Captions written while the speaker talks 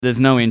There's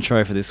no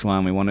intro for this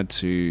one. We wanted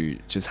to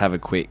just have a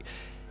quick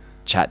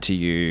chat to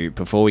you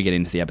before we get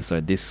into the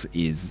episode. This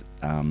is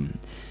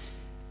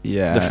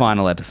the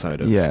final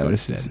episode of God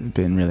this is has Dead.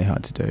 been really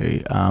hard to do.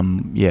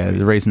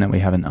 The reason that we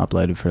haven't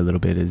uploaded for a little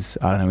bit is,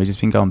 I don't know, we've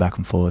just been going back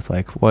and forth.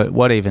 Like,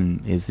 what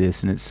even is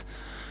this? And it's,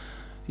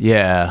 we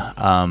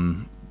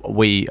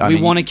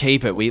want to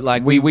keep it. We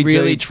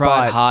really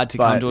tried hard to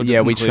come to a conclusion. Yeah,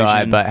 we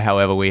tried, but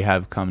however, we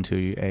have come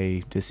to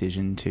a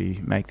decision to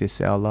make this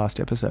our last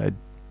episode.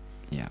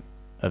 Yeah.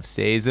 Of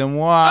season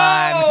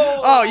 1.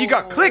 Oh, you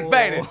got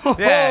clickbaited.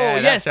 Yeah,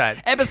 yes. that's right.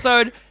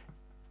 Episode.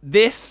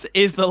 This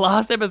is the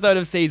last episode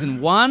of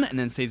season 1, and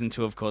then season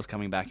 2, of course,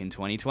 coming back in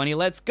 2020.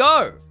 Let's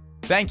go.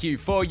 Thank you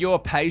for your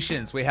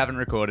patience. We haven't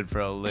recorded for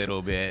a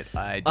little bit.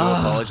 I do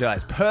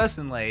apologize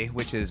personally,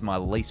 which is my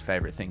least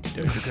favorite thing to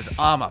do because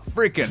I'm a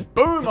freaking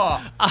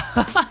boomer.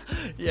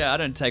 Yeah, I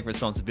don't take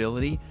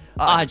responsibility.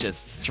 I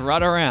just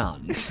strut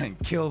around and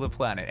kill the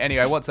planet.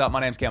 Anyway, what's up?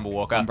 My name's Campbell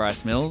Walker. I'm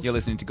Bryce Mills. You're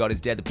listening to God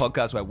is Dead, the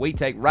podcast where we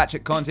take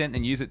ratchet content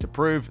and use it to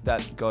prove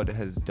that God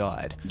has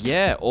died.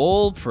 Yeah,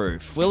 all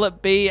proof. Will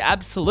it be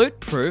absolute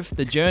proof?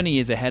 The journey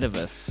is ahead of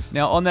us.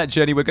 Now, on that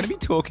journey, we're going to be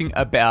talking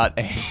about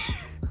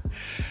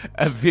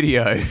a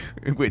video,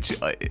 which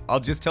I'll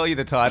just tell you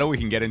the title. We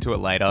can get into it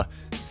later.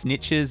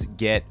 Snitches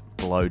get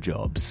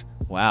blowjobs.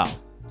 Wow.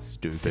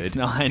 Stupid.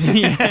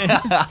 6ix9ine.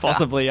 Yeah,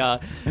 possibly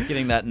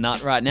getting that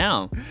nut right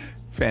now.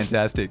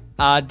 Fantastic.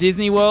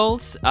 Disney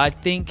World, I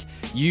think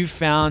you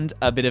found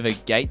a bit of a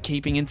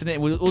gatekeeping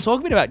incident. We'll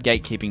talk a bit about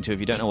gatekeeping too. If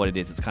you don't know what it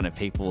is, it's kind of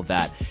people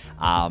that,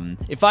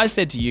 if I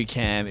said to you,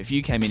 Cam, if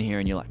you came in here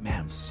and you're like,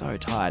 man, I'm so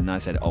tired, and I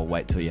said, oh,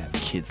 wait till you have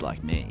kids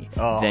like me,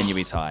 then you'll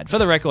be tired. For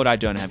the record, I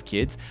don't have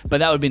kids, but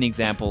that would be an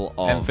example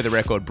of... And for the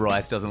record,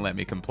 Bryce doesn't let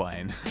me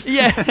complain.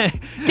 Yeah,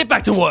 get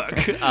back to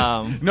work.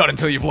 Not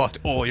until you've lost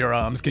all your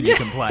arms can you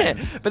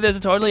complain. But there's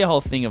totally a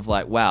whole thing of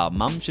like, wow,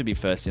 mum should be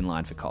first in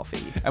line for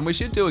coffee. And we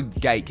should do a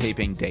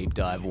gatekeeping deep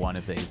dive one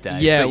of these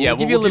days. Yeah, we'll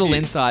give you a little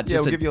insight. Yeah,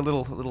 we'll give you a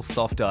little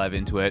soft dive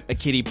into it. A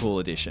kiddie pool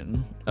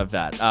edition of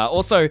that.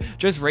 Also,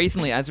 just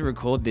recently, as we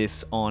record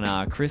this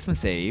on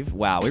Christmas Eve,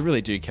 wow, we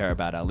really do care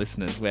about our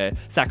listeners. We're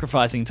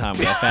sacrificing time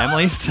with our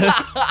families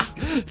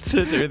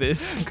to do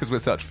this. Because we're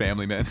such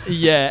family men.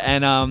 Yeah,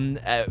 and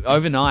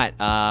overnight,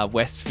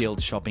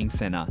 Westfield Shopping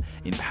Centre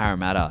in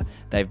Parramatta,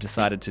 they've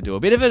decided to do a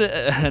bit of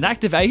an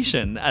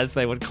activation, as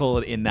they would call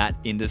it in that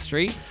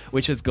industry,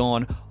 which has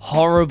gone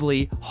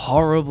horribly,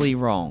 horribly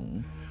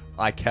wrong.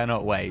 I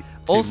cannot wait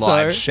to also,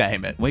 live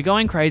shame it. We're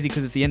going crazy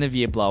because it's the end of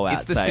year blowout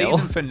It's the sale.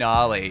 season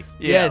finale.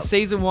 Yeah,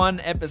 season 1,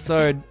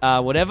 episode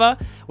whatever.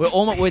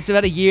 It's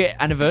about a year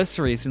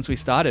anniversary since we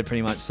started,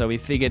 pretty much. So we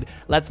figured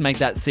let's make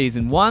that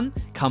season 1.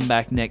 Come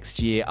back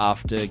next year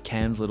after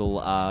Cam's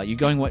little. You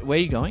going? Where are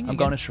you going? I'm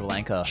going to Sri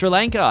Lanka. Sri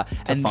Lanka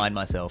To find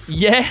myself.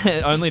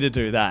 Yeah, only to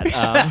do that.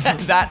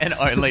 That and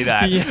only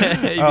that.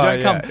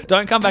 Yeah,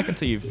 don't come back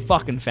until you've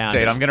fucking found it.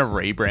 Dude, I'm going to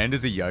rebrand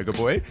as a yoga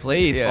boy.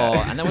 Please. Yeah.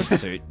 Oh, and that would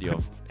suit your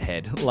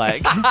head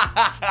like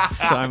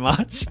so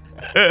much.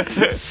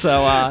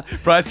 So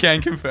Bryce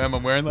can confirm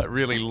I'm wearing like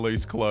really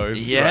loose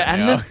clothes. Yeah, right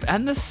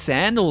and now. the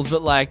sandals,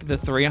 but like the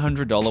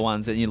 $300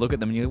 ones, and you look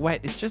at them and you go,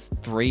 wait, it's just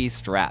 3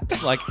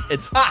 straps. Like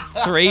it's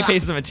 3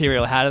 pieces of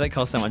material. How did that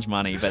cost so much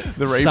money? But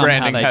the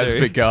rebranding has do.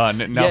 begun.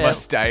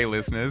 Namaste,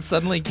 listeners.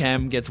 Suddenly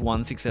Cam gets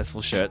one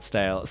successful shirt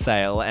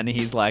sale and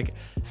he's like,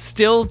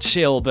 still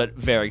chill, but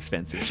very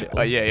expensive chill.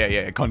 Oh,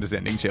 yeah.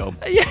 Condescending chill.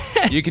 Yeah.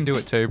 You can do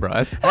it too,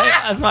 Bryce.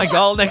 That's my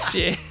goal next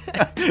year.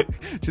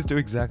 Just do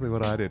exactly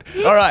what I did.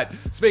 All right.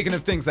 Speaking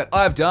of things that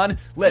I've done,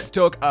 let's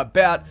talk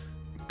about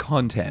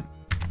content.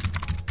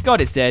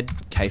 God is Dead,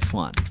 case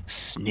 1.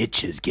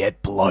 Snitches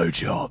get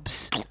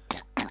blowjobs.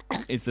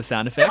 Is the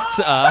sound effects.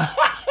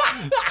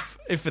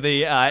 For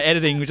the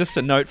editing, just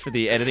a note for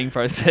the editing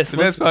process. The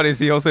best part is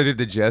he also did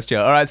the gesture.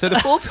 All right, so the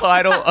full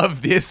title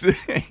of this,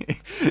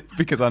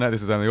 because I know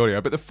this is only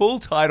audio, but the full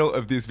title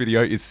of this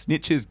video is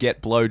Snitches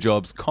Get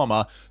Blowjobs,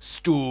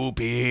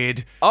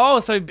 stupid.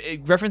 Oh, so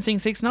referencing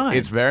 6ix9ine.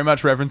 It's very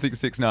much referencing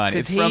 6ix9ine.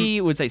 Because he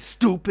would say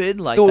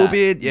stupid like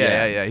stupid.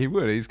 that. Yeah, he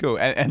would. He's cool.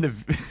 And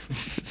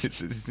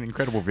it's an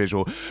incredible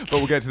visual, but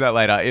we'll get to that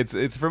later.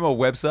 It's from a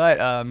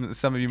website.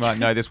 Some of you might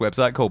know this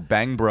website called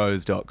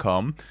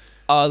bangbros.com.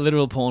 A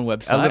literal porn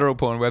website. A literal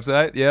porn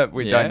website. Yeah,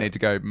 we don't need to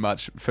go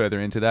much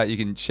further into that. You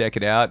can check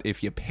it out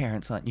if your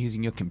parents aren't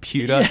using your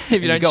computer. Yeah,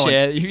 if you don't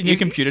share your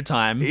computer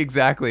time.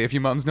 Exactly. If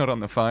your mum's not on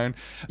the phone.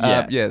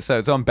 Yeah. So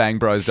it's on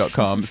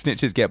bangbros.com.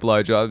 Snitches get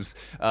blowjobs,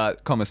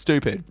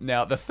 stupid.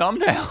 Now, the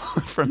thumbnail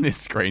from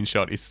this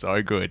screenshot is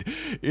so good.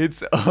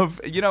 It's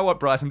of, you know what,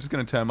 Bryce? I'm just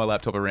going to turn my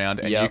laptop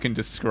around and you can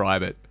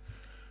describe it.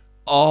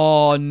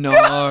 Oh,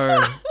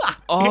 no.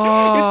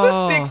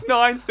 Oh. It's a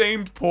 6ix9ine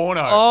themed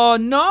porno. Oh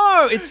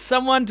no! It's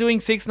someone doing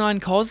 6ix9ine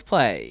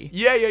cosplay.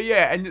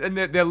 Yeah. And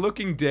they're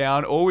looking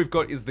down. All we've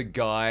got is the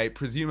guy.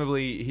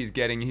 Presumably, he's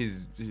getting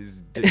his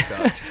dick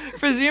sucked.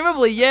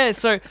 Presumably, yeah.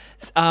 So,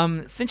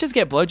 Cinches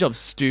Get Blowjobs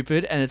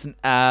stupid, and it's an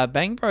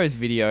Bang Bros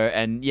video,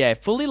 and yeah,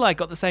 fully like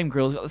got the same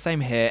grills, got the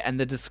same hair, and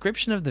the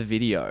description of the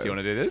video. Do you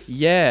want to do this?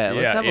 Yeah,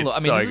 let's Yeah, have a look. it's I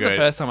mean, so this is the good.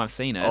 first time I've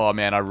seen it. Oh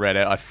man, I read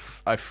it.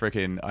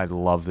 I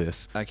love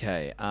this.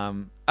 Okay.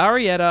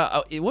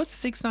 Arietta,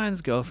 what's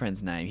 6ix9ine's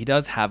girlfriend's name? He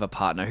does have a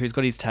partner who's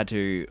got his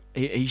tattoo.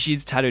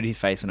 She's tattooed his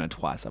face on her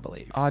twice, I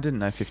believe. I didn't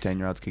know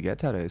 15-year-olds could get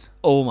tattoos.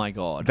 Oh my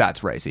god.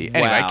 That's racy.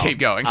 Anyway, Wow. keep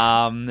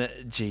going.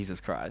 Jesus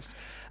Christ.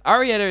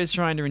 Arietta is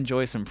trying to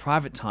enjoy some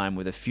private time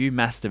with a few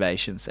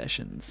masturbation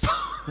sessions.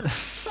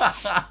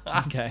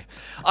 Okay.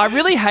 I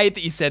really hate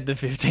that you said the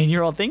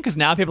 15-year-old thing, because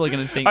now people are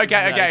going to think...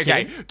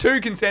 Okay.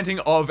 Two consenting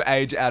of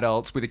age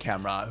adults with a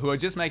camera who are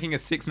just making a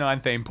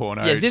 6ix9ine themed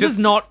porno. Yes, this is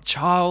not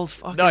child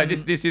fucking... No,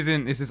 this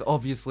isn't. This is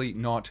obviously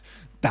not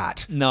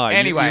that. No,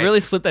 anyway, you really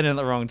slipped that in at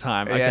the wrong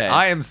time. Okay. Yeah,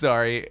 I am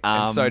sorry,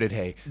 and so did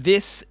he.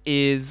 This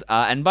is,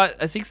 but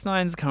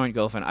 6ix9ine's current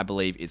girlfriend, I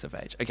believe, is of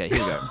age. Okay, here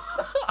we go.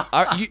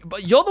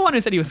 But you're the one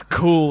who said he was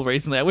cool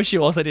recently. I wish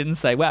you also didn't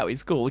say, wow,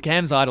 he's cool.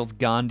 Cam's idol's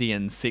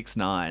Gandhian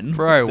 6ix9ine.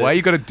 Bro, why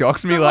you got to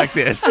dox me like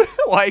this?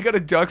 Why you got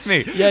to dox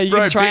me? Yeah, you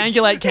Bro, can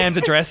triangulate Cam's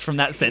address from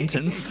that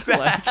sentence.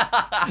 Like,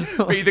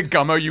 be the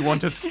gummo you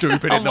want to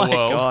stupid in the oh my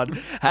world.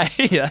 God.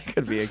 Hey, that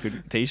could be a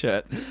good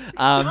t-shirt.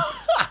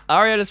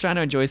 Arietta's trying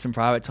to enjoy some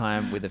private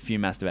time with a few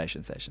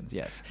masturbation sessions,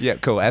 yes. Yeah,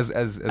 cool. As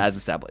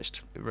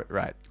established.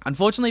 Right.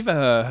 Unfortunately for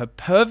her, her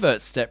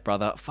pervert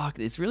stepbrother,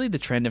 it's really the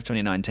trend of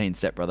 2019,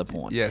 stepbrother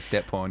porn. Yeah,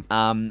 step porn.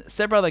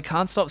 Stepbrother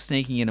can't stop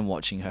sneaking in and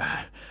watching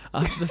her.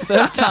 After the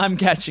third time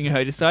catching her,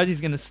 he decides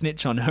he's going to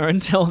snitch on her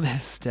and tell their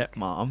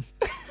stepmom.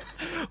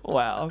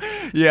 Wow.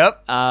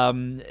 Yep.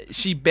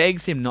 She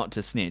begs him not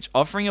to snitch,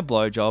 offering a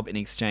blowjob in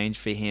exchange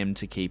for him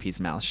to keep his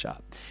mouth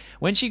shut.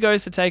 When she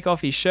goes to take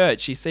off his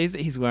shirt, she sees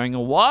that he's wearing a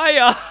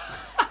wire.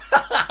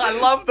 I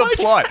love the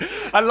plot.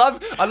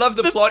 I love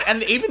the plot,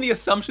 and even the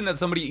assumption that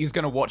somebody is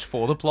going to watch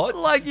for the plot.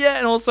 Like, yeah,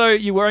 and also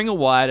you're wearing a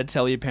wire to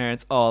tell your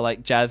parents, oh,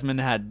 like Jasmine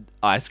had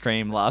ice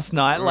cream last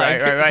night.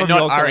 Like, Right. from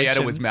Not your Arietta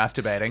collection. was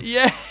masturbating.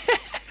 Yeah.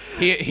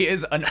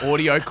 Here's an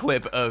audio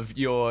clip of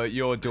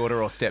your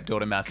daughter or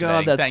stepdaughter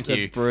masturbating. God, Thank you.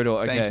 that's brutal.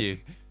 Okay. Thank you.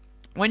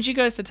 When she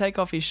goes to take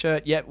off his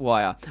shirt, yet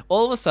wire,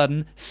 all of a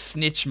sudden,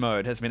 snitch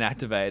mode has been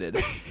activated.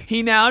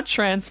 He now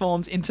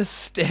transforms into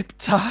Step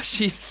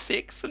Tashi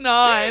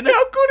 6ix9ine.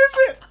 How good is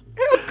it?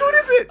 How good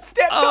is it?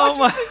 Step Oh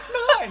my-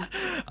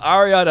 6ix9ine.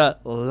 Arietta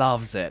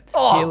loves it.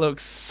 Oh. He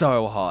looks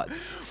so hot.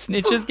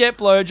 Snitches get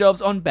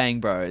blowjobs on Bang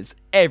Bros.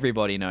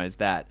 Everybody knows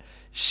that.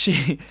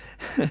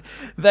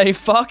 They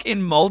fuck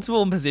in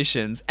multiple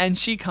positions, and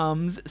she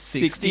comes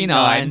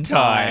 69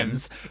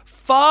 times.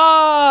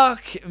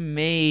 Fuck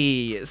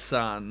me,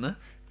 son.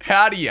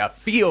 How do you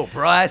feel,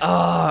 Bryce?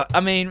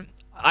 I mean,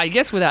 I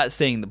guess without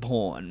seeing the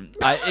porn,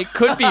 it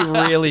could be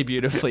really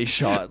beautifully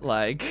shot.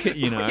 Like,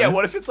 you know. Yeah,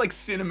 what if it's like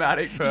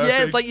cinematic perfect?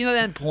 Yeah, it's like, you know,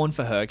 that porn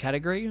for her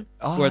category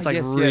where it's like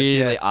yes, really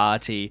yes.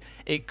 arty.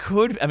 It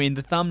could, I mean,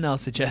 the thumbnail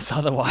suggests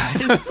otherwise.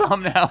 The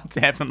thumbnail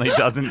definitely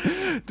doesn't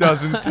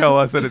tell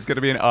us that it's going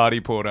to be an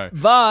arty porno.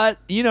 But,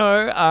 you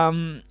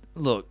know,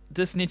 look,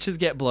 do snitches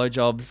get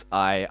blowjobs?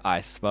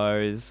 I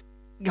suppose.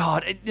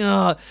 God,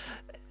 yeah.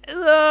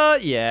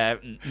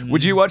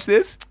 Would you watch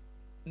this?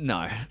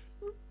 No.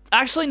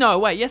 Actually, no,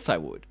 wait, yes, I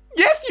would.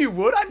 Yes, you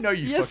would. I know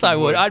you. Yes, fucking I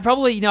would. I'd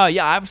probably, no,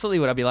 yeah, I absolutely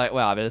would. I'd be like,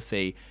 well, I better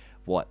see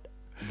what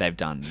they've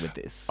done with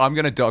this. I'm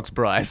going to dox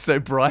Bryce. So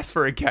Bryce,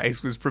 for a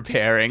case, was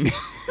preparing.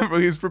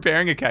 He was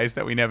preparing a case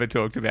that we never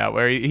talked about,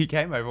 where he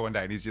came over one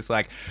day and he's just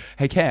like,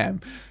 "Hey Cam,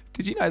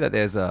 did you know that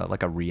there's a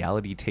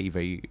reality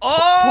TV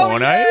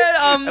porno?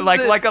 Yeah,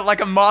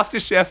 like a Master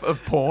Chef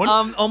of porn?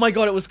 Oh my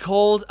God, it was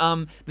called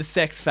The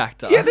Sex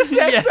Factor. Yeah, the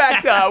Sex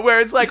Factor, where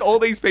it's like all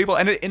these people,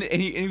 and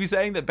he was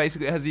saying that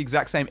basically it has the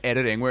exact same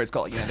editing, where it's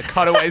got, you know, the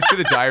cutaways to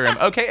the diary room.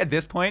 Okay, at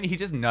this point, he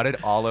just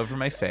nutted all over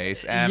my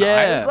face, and I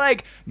Yeah. was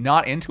like,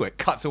 not into it.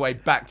 Cuts away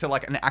back to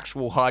like an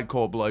actual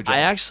hardcore blowjob. I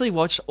actually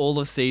watched all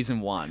of season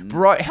 1.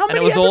 Bro, how And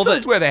it many was all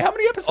episodes were there? How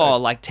many episodes? Oh,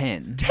 like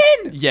 10. 10?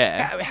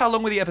 Yeah. How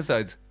long were the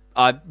episodes?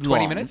 20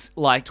 20 minutes?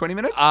 Like 20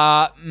 minutes?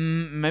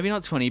 Maybe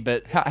not 20,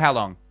 but How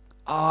long?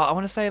 I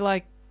want to say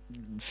like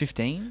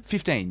 15.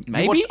 15.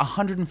 Maybe? You watched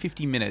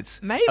 150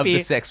 minutes Maybe of the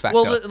Sex Factor.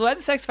 Well, the way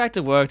the Sex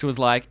Factor worked was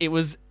like it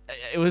was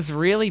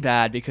really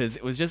bad because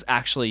it was just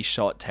actually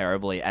shot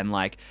terribly, and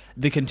like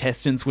the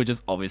contestants were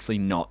just obviously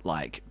not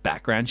like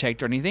background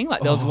checked or anything.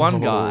 Like there was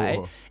one guy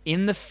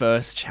in the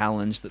first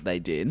challenge that they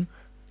did.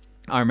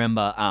 I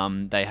remember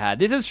they had,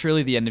 this is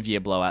truly the end of year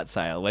blowout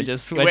sale. We're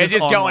just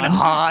going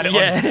hard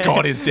on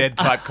God is dead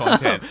type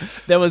content.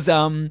 There was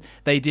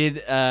they did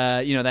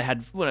you know, they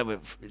had whatever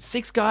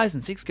 6 guys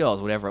and 6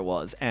 girls, whatever it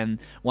was, and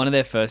one of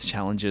their first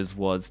challenges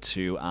was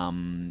to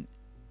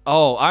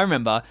Oh, I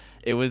remember.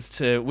 It was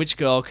to which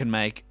girl can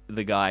make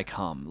the guy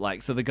come.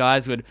 Like, so the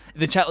guys would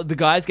the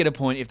guys get a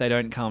point if they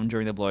don't come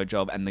during the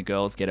blowjob, and the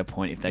girls get a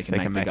point if they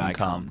can make the guy him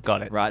come.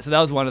 Got it. Right. So that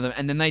was one of them,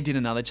 and then they did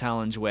another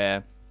challenge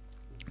where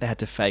they had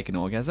to fake an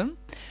orgasm,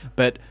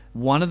 but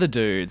one of the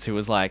dudes who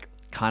was like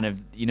kind of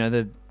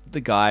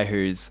the guy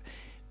who's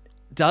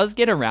does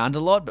get around a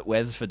lot, but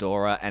wears a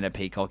fedora and a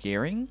peacock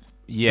earring.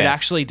 Yes. It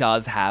actually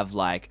does have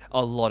like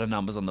a lot of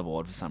numbers on the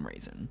board for some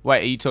reason.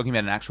 Wait, are you talking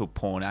about an actual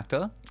porn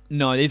actor?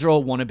 No, these are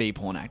all wannabe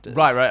porn actors.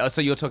 Right. Oh, so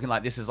you're talking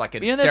like this is like a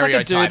There's stereotype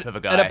like a dude of a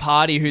guy. at a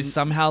party who's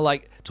somehow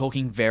like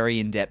talking very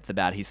in depth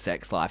about his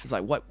sex life. It's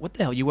like, what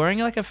the hell? You're wearing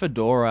like a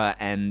fedora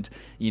and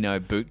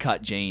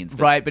bootcut jeans,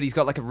 Right, but he's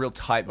got like a real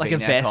tight like a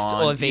V-neck vest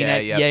on. or a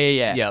V-neck. Yeah.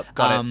 Yep,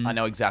 got it. I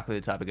know exactly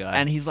the type of guy.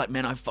 And he's like,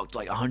 man, I fucked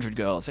like 100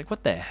 girls. Like,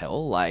 what the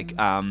hell? Like,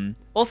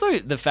 also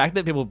the fact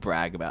that people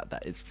brag about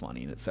that is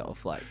funny in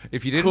itself. Like,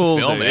 if you didn't cool,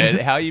 film dude.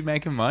 it, how are you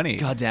making money?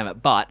 God damn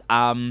it. But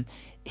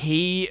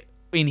he,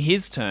 in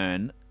his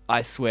turn,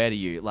 I swear to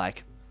you,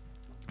 like,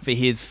 for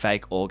his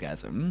fake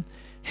orgasm,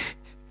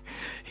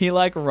 he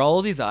like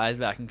rolls his eyes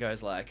back and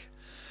goes like,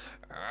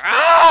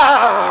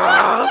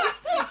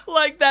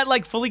 like that,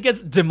 like fully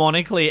gets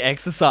demonically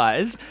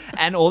exercised,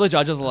 and all the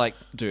judges are like,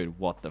 dude,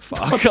 what the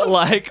fuck?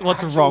 Like,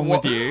 what's wrong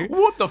with you?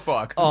 What the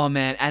fuck? Oh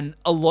man. And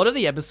a lot of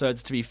the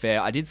episodes, to be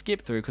fair, I did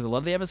skip through because a lot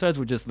of the episodes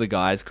were just the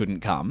guys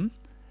couldn't come,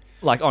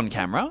 like, on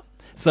camera.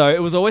 So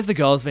it was always the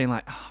girls being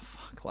like, oh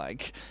fuck,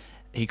 like,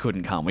 he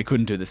couldn't come, we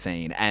couldn't do the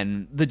scene.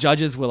 And the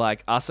judges were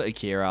like Asa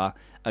Akira,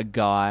 a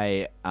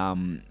guy,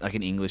 like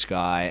an English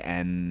guy,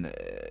 and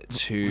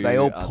two Were they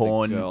all other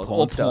porn girls. porn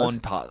All stars?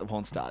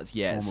 porn stars,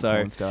 yeah. Former So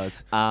porn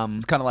stars.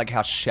 It's kind of like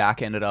how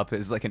Shaq ended up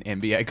as like an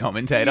NBA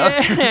commentator.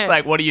 Yeah. It's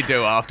like, what do you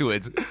do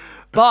afterwards?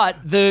 but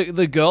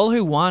the girl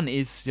who won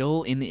is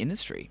still in the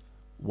industry.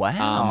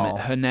 Wow.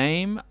 Her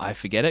name, I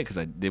forget it because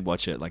I did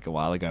watch it like a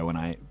while ago when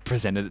I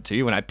presented it to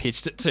you, when I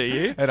pitched it to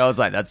you. And I was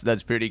like,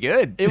 that's pretty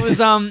good. It was,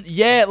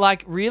 yeah,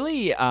 like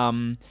really.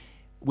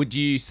 Would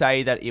you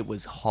say that it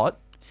was hot?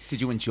 Did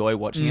you enjoy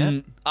watching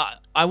it?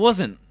 I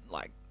wasn't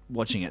like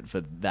watching it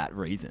for that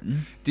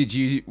reason.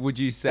 Would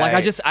you say Like,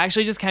 I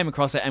actually just came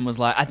across it and was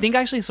like, I think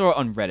I actually saw it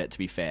on Reddit, to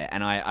be fair,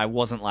 and I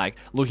wasn't like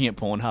looking at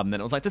Pornhub, and then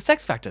it was like The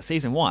Sex Factor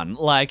season 1.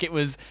 Like, it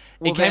came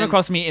then-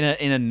 across me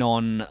in a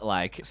non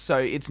like. so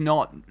it's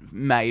not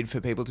made for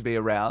people to be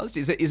aroused?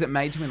 Is it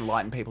made to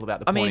enlighten people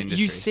about the I porn mean,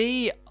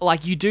 industry?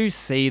 you do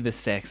see the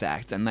sex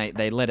acts, and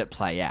they let it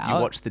play out. You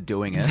watch the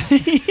doing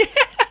it.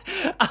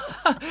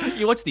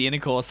 You watch the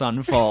intercourse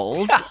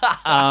unfold,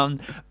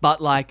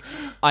 but like,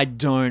 I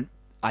don't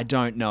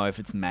know if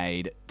it's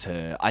made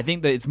to. I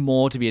think that it's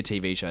more to be a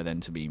TV show than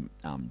to be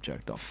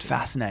jerked off to.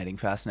 Fascinating.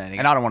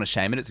 And I don't want to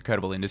shame it. It's a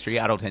credible industry,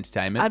 adult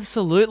entertainment.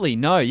 Absolutely,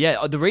 no,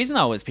 yeah. The reason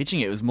I was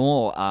pitching it was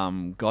more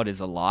God is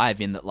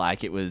alive, in that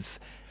like it was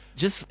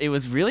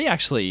really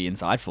actually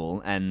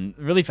insightful and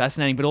really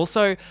fascinating, but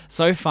also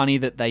so funny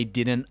that they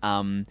didn't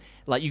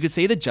like, you could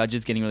see the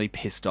judges getting really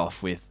pissed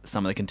off with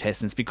some of the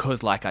contestants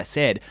because, like I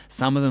said,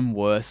 some of them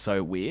were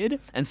so weird.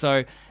 And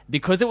so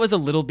because it was a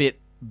little bit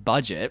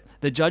budget,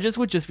 the judges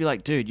would just be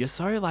like, dude, you're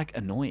so like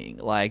annoying,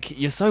 like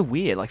you're so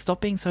weird, like stop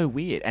being so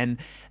weird. And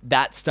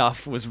that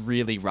stuff was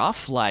really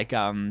rough. Like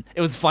it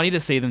was funny to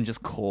see them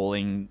just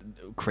calling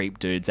creep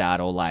dudes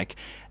out, or like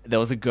there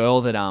was a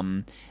girl that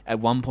at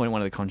one point,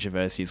 one of the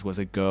controversies was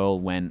a girl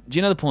do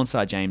you know the porn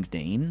star James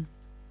Dean?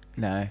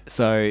 No.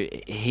 So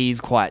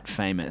he's quite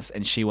famous,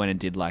 and she went and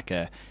did like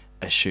a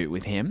shoot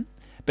with him.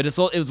 But it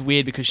was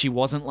weird because she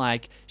wasn't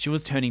like, she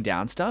was turning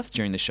down stuff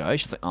during the show.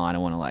 She's like, oh, I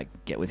don't want to like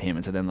get with him.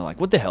 And so then they're like,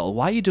 what the hell?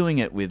 Why are you doing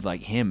it with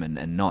like him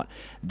and not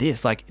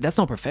this? Like, that's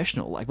not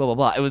professional. Like, blah, blah,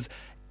 blah.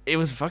 It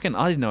was fucking,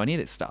 I didn't know any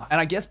of this stuff. And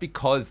I guess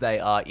because they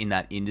are in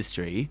that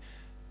industry,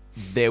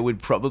 there would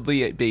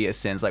probably be a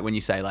sense, like when you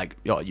say like,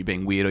 oh, you're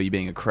being weird or you're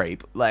being a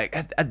creep, like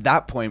at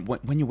that point,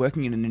 when you're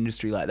working in an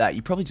industry like that,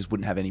 you probably just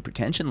wouldn't have any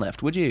pretension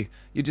left, would you?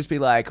 You'd just be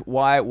like,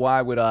 why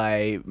would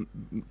I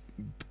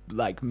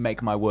like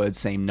make my words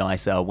seem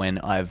nicer when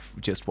I've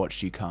just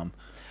watched you come?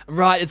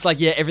 Right, it's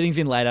like, yeah, everything's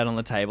been laid out on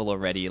the table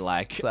already.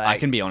 Like I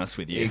can be honest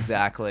with you.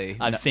 Exactly.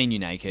 I've seen you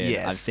naked.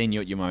 Yes. I've seen you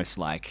at your most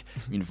like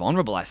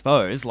vulnerable, I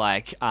suppose.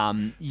 Like,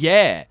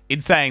 yeah.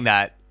 In saying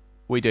that,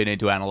 we do need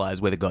to analyze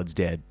whether God's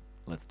dead.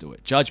 Let's do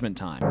it. Judgment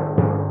time.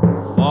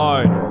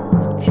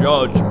 Final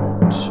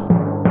judgment.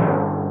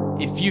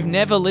 If you've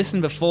never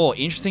listened before,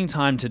 interesting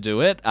time to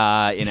do it in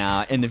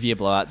our end of year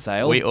blowout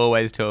sale. We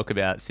always talk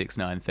about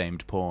 6ix9ine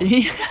themed porn.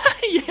 Yeah,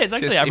 it's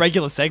actually our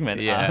regular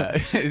segment. Yeah,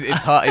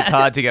 it's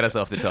hard to get us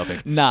off the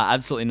topic. Nah,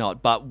 absolutely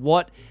not. But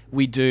what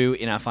we do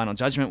in our final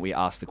judgment, we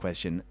ask the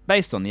question,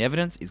 based on the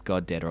evidence, is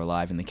God dead or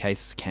alive? In the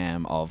case,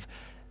 Cam, of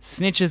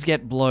snitches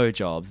get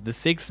blowjobs, the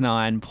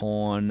 6ix9ine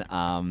porn.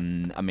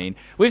 I mean,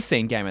 we've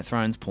seen Game of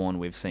Thrones porn.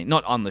 We've seen,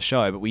 not on the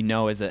show, but we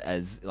know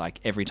as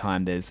like every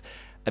time there's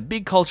a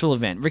big cultural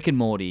event, Rick and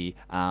Morty,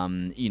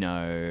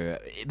 the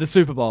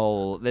Super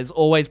Bowl, there's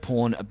always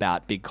porn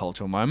about big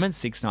cultural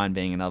moments, 6ix9ine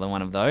being another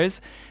one of those.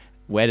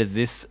 Where does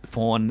this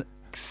porn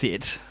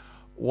sit?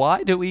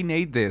 why do we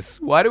need this?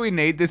 Why do we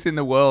need this in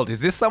the world?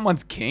 Is this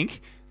someone's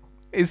kink?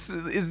 Is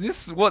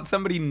this what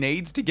somebody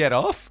needs to get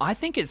off? I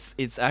think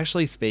it's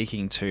actually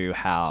speaking to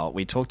how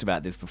we talked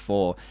about this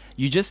before.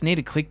 You just need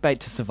a clickbait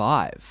to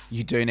survive.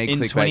 You do need in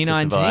clickbait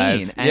 2019. to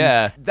survive. And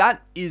yeah,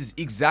 that is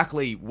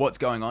exactly what's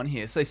going on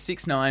here. So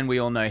 6ix9ine, we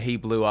all know he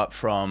blew up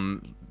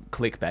from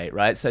clickbait,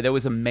 right? So there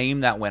was a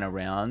meme that went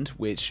around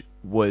which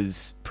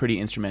was pretty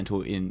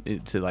instrumental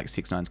to like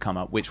 6ix9ine's come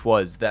up, which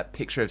was that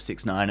picture of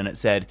 6ix9ine, and it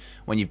said,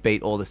 when you've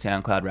beat all the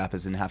SoundCloud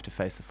rappers and have to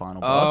face the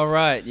final boss. Oh,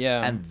 right,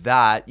 yeah. And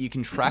that, you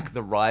can track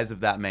the rise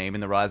of that meme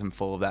and the rise and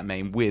fall of that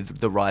meme with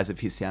the rise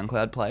of his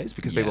SoundCloud plays,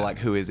 because people are like,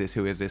 who is this?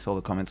 Who is this? All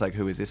the comments like,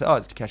 who is this? Oh,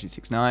 it's Tekashi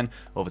 6ix9ine.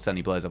 All of a sudden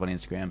he blows up on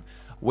Instagram.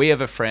 We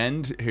have a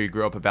friend who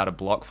grew up about a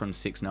block from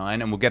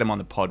 6ix9ine, and we'll get him on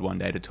the pod one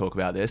day to talk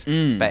about this,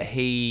 but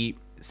he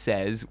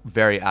says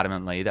very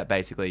adamantly that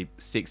basically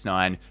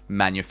 6ix9ine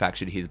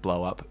manufactured his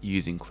blow up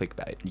using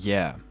clickbait.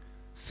 Yeah.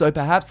 So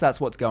perhaps that's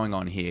what's going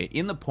on here.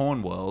 In the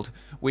porn world,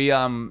 we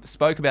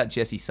spoke about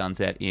Jesse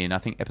Sunset in, I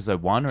think,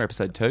 episode 1 or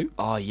episode 2.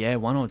 Oh, yeah,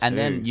 1 or 2. And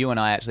then you and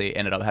I actually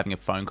ended up having a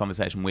phone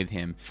conversation with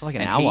him. For like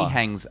an and hour. He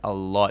hangs a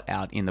lot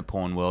out in the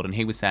porn world, and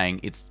he was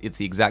saying it's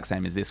the exact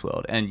same as this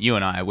world. And you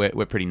and I,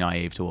 we're pretty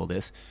naive to all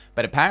this.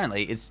 But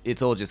apparently,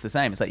 it's all just the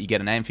same. It's like you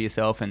get a name for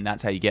yourself, and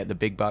that's how you get the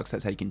big bucks.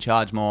 That's how you can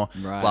charge more,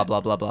 Right. blah, blah,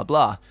 blah, blah,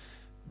 blah.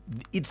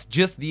 It's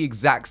just the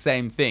exact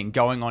same thing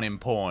going on in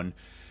porn.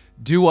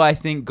 Do I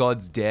think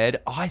God's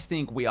dead? I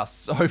think we are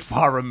so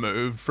far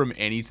removed from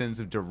any sense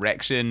of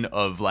direction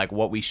of like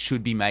what we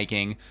should be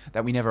making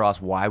that we never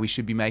ask why we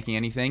should be making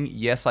anything.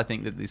 Yes, I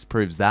think that this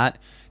proves that.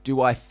 Do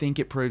I think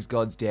it proves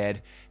God's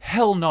dead?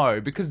 Hell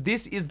no, because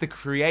this is the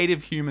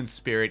creative human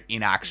spirit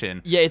in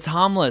action. Yeah, it's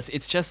harmless.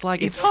 It's just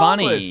like, it's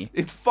harmless. funny.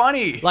 It's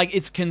funny. Like,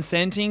 it's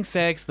consenting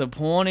sex. The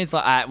porn is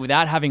like,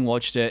 without having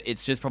watched it,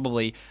 it's just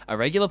probably a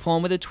regular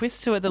porn with a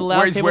twist to it that Where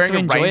allows he's people to wearing a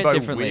enjoy it rainbow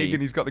differently. wig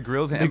and he's got the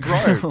grills in. The And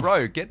grills.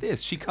 bro, get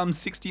this. She comes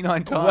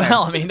 69 times.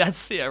 Well, I mean,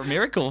 that's a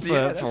miracle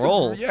for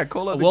all. Yeah,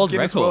 call it a the world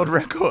Guinness record. World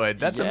Record.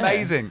 That's Yeah.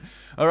 amazing.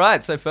 All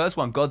right, so first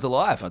one, God's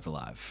alive. God's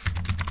alive.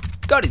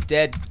 God is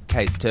dead.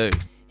 Case 2.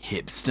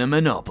 Hipster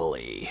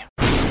Monopoly.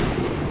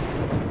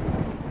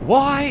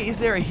 Why is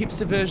there a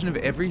hipster version of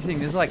everything?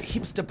 There's like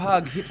hipster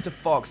pug, hipster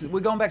fox. We're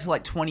going back to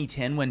like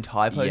 2010 when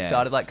Typo Yes.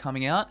 started like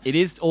coming out. It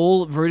is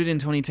all rooted in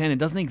 2010. It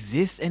doesn't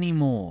exist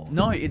anymore.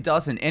 No, it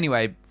doesn't.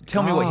 Anyway,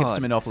 tell me what God. hipster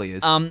monopoly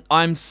is.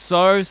 I'm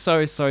so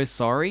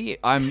sorry.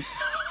 I'm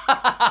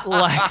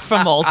like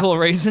for multiple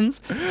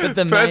reasons. But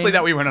the Firstly, main,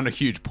 that we went on a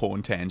huge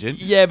porn tangent.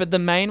 yeah, but the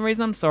main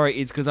reason I'm sorry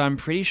is because I'm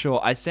pretty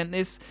sure I sent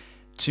this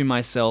to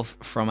myself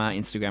from our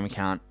Instagram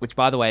account. Which,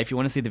 by the way, if you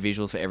want to see the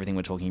visuals for everything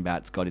we're talking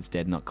about, it's God is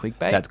Dead, not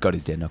clickbait. That's God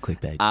is dead, not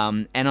clickbait.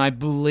 And I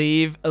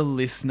believe a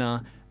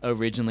listener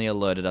originally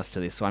alerted us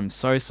to this. So I'm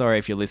so sorry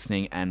if you're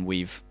listening and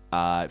we've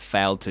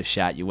failed to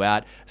shout you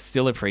out.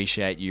 Still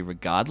appreciate you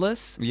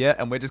regardless. Yeah,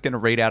 and we're just going to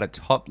read out a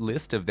top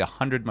list of the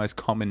 100 most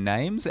common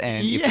names,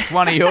 and if Yeah. it's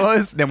one of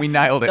yours, then we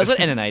nailed it. That's what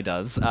NNA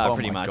does, Oh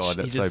pretty my much. God,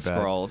 that's he just so bad.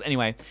 scrolls.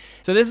 Anyway,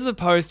 so this is a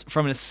post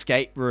from an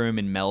escape room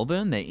in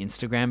Melbourne, their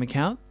Instagram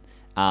account.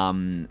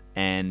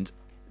 And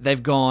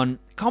they've gone,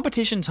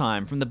 competition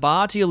time, from the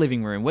bar to your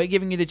living room. We're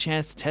giving you the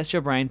chance to test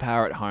your brain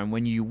power at home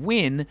when you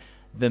win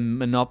the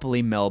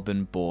Monopoly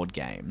Melbourne board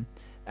game.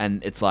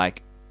 And it's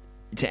like,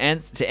 to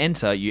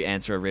enter, you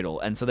answer a riddle.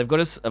 And so I've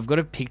got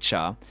a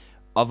picture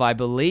of, I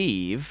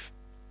believe,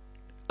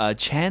 a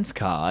chance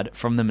card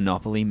from the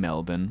Monopoly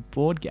Melbourne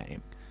board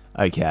game.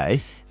 Okay.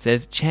 It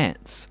says,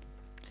 chance.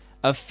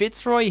 A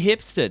Fitzroy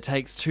hipster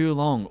takes too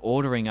long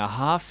ordering a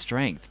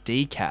half-strength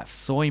decaf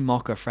soy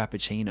mocha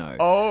frappuccino.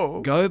 Oh.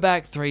 Go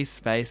back 3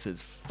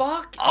 spaces.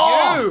 Fuck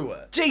Oh! you!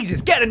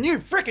 Jesus, get a new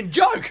freaking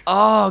joke!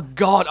 Oh,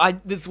 God.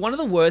 This one of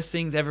the worst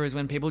things ever is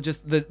when people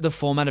just... The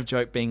format of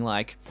joke being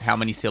like... How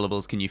many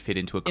syllables can you fit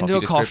into a coffee Into a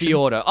description? coffee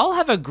order. I'll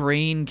have a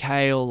green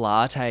kale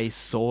latte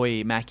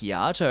soy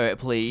macchiato,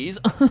 please.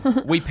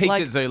 We peaked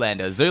Like- at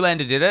Zoolander.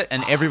 Zoolander did it,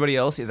 and everybody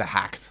else is a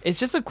hack. It's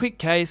just a quick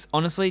case.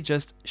 Honestly,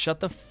 just shut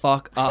the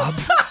fuck up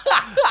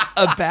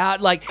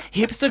about, like,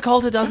 hipster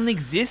culture doesn't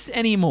exist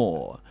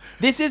anymore.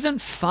 This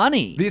isn't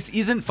funny. This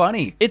isn't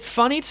funny. It's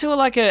funny to,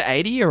 like, a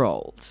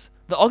 80-year-old.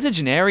 The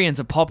octogenarians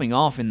are popping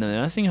off in the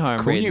nursing home.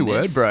 Cool reading new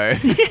word, this. bro.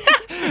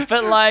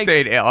 But, like...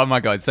 Dude, oh my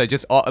God. So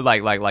just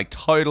like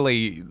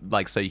totally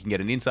like so you can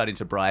get an insight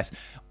into Bryce.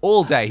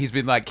 All day he's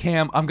been like,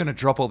 Cam, I'm going to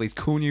drop all these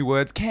cool new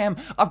words. Cam,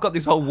 I've got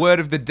this whole word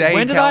of the day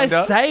when did calendar.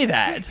 I say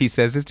that? He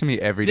says this to me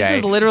every This day.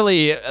 is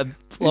literally,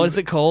 what is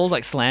it called?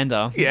 Like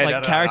slander. Yeah, like no,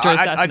 no, character I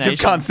assassination.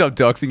 just can't stop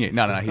doxing it.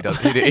 No, he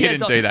doesn't. He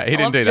didn't do that. He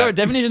didn't do Your that.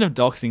 definition of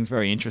doxing is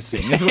very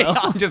interesting as well.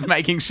 I'm just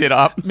making shit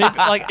up.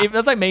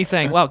 That's like me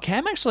saying, "Wow,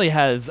 Cam actually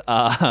has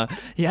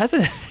he has a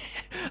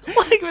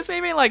like it's me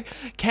being like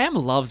Cam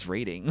loves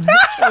reading.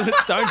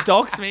 Don't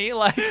dox me."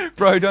 Like,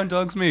 Bro, don't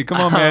dox me. Come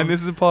on, man.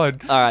 This is a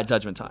pod. all right,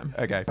 judgment time.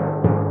 Okay.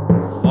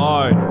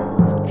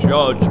 Final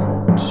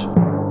judgment.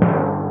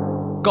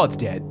 God's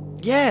dead.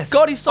 Yes.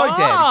 God, he's so dead.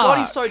 God,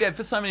 he's Fuck. so dead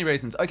for so many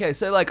reasons. Okay,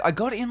 so like I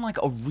got in like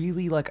a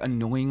really like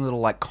annoying little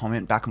like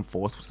comment back and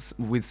forth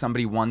with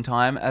somebody one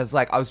time as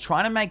like I was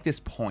trying to make this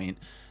point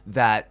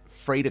that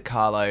Frida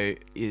Kahlo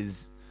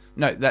is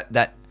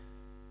that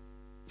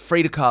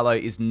Frida Kahlo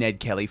is Ned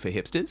Kelly for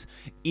hipsters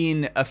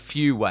in a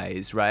few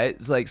ways, right?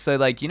 It's like so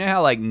like you know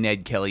how like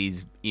Ned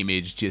Kelly's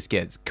image just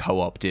gets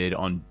co-opted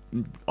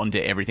onto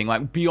everything,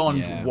 like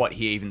beyond what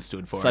he even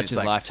stood for. Such And it's as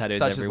like, life tattoos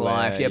such everywhere.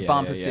 as life, yeah, Yeah,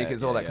 bumper yeah,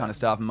 stickers, yeah, all that yeah. kind of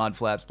stuff, mud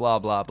flaps, blah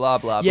blah blah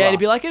blah. Yeah, blah.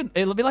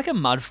 it'll be like a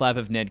mud flap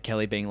of Ned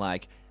Kelly being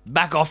like,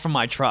 "Back off from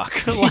my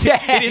truck." Like, Yeah,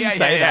 he didn't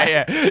say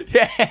that.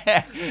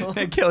 Yeah.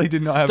 Ned Kelly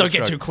did not have Don't a get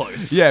truck. too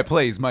close. Yeah,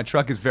 please. My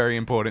truck is very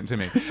important to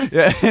me.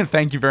 Yeah,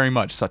 thank you very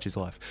much. Such is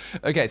life.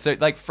 Okay, so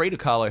like Frida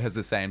Kahlo has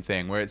the same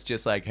thing where it's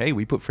just like, hey,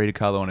 we put Frida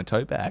Kahlo on a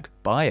tote bag.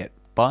 Buy it.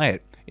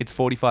 It's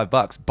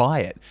 $45. Buy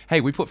it. Hey,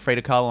 we put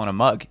Frida Kahlo on a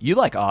mug. You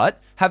like art?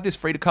 Have this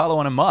Frida Kahlo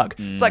on a mug.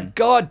 It's like,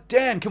 God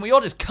damn, can we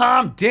all just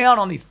calm down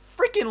on these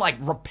freaking like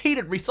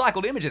repeated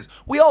recycled images?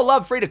 We all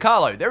love Frida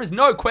Kahlo. There is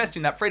no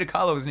question that Frida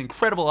Kahlo is an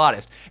incredible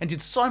artist and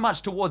did so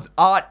much towards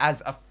art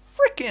as a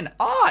freaking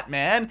art,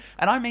 man.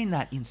 And I mean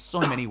that in so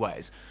many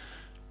ways.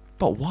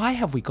 But why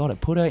have we got to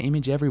put her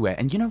image everywhere?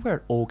 And you know where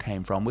it all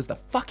came from was the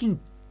fucking,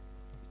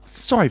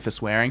 sorry for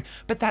swearing,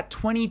 but that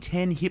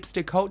 2010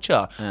 hipster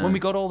culture when we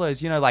got all those,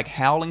 you know, like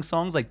howling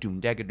songs like doom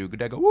dagga dooga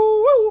dagga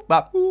woo woo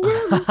bop woo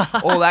woo,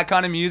 all that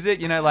kind of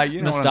music, you know, like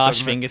you know what I'm Moustache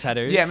talking finger about.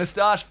 tattoos. Yeah,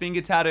 moustache finger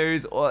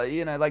tattoos, or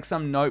you know, like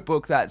some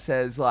notebook that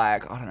says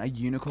like I don't know,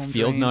 unicorn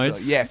Field dreams or-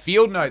 notes. yeah,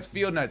 field notes.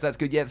 That's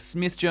good. Yeah, the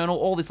Smith Journal,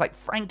 all this like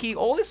Frankie,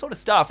 all this sort of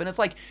stuff, and it's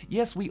like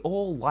yes, we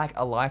all like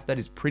a life that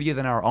is prettier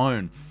than our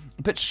own.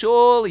 But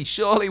surely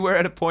we're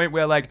at a point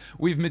where like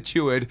we've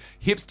matured.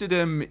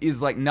 Hipsterdom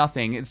is like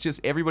nothing. It's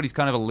just everybody's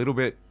kind of a little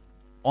bit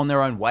on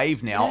their own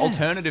wave now. Yes.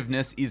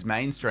 Alternativeness is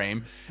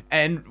mainstream,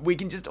 and we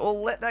can just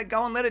all let that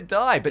go and let it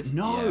die. But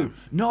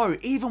no,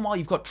 even while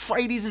you've got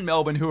tradies in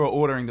Melbourne who are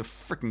ordering the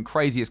freaking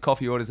craziest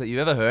coffee orders that you've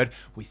ever heard,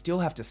 we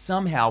still have to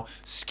somehow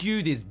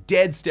skew this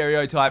dead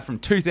stereotype from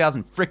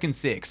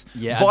 2006.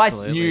 Yeah, Vice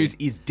absolutely. News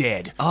is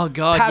dead. Oh,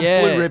 God, Pabst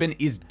yeah. Blue Ribbon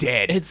is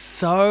dead. It's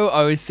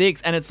so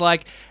 06. And it's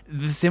like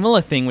the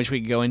similar thing, which we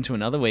could go into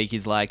another week,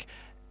 is like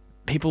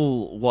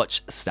people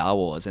watch Star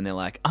Wars and they're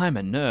like, I'm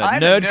a nerd.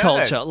 I'm a nerd nerd.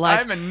 culture. Like,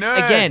 I'm a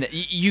nerd. Again,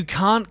 you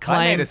can't I claim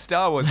made a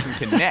Star Wars from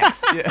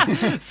Connect.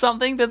 Yeah.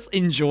 something that's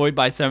enjoyed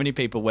by so many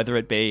people, whether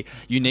it be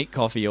unique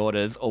coffee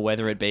orders or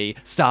whether it be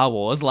Star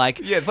Wars. Like,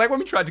 Yeah, it's like when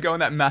we tried to go on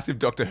that massive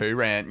Doctor Who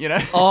rant, you know?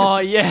 oh,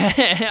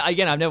 yeah.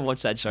 Again, I've never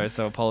watched that show,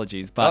 so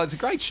apologies. Oh, But it's a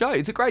great show.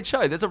 It's a great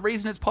show. There's a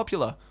reason it's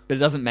popular. but it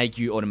doesn't make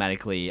you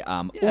automatically, ooh,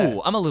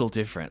 I'm a little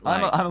different.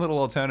 I'm Like, a little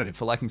alternative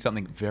for liking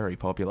something very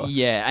popular.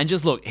 yeah, and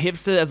just look,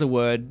 hipster as a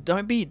word,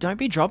 don't be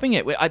dropping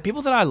it.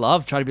 People that I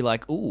love try to be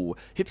like, ooh,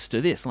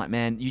 hipster this. I'm like,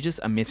 man, you just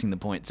are missing the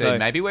point. Dude, So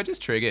maybe we're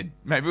just triggered.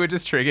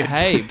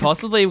 hey,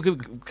 possibly we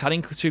could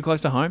cutting too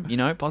close to home, you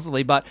know,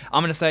 possibly. But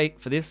I'm going to say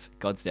for this,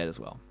 God's dead as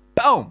well.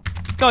 Boom.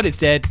 God is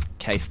dead,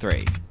 case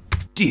 3.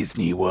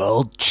 Disney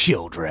World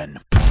children.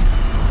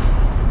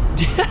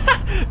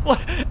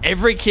 What?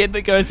 Every kid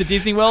that goes to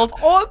Disney World?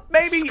 Or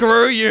maybe...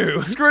 Screw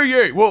you. Screw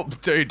you. Well,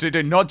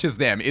 dude, not just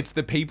them. It's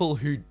the people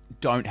who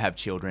don't have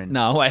children.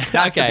 No, wait.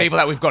 That's okay. the people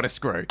that we've got to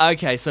screw.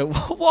 Okay, so,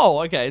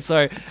 whoa, okay,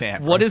 so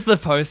Damn, what bro. is the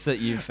post that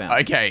you found?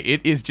 Okay,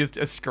 it is just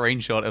a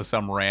screenshot of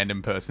some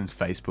random person's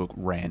Facebook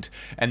rant,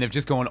 and they've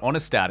just gone on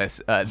a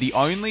status. The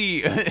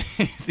only, you know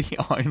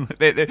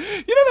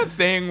that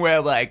thing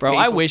where like, Bro,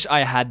 I people- wish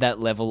I had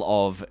that level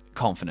of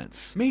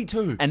confidence. Me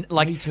too. And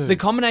like Me too. the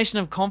combination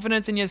of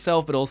confidence in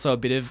yourself, but also a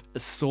bit of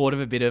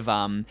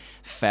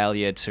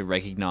failure to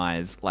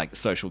recognize like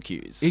social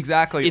cues.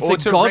 Exactly. It's Or a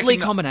to godly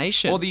recogni-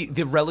 combination. Or the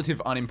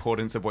relative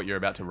unimportance of what you're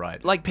about to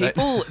write. Like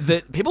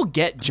people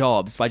get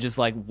jobs by just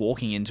like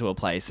walking into a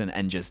place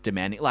and just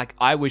demanding. Like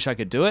I wish I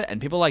could do it.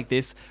 And people like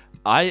this,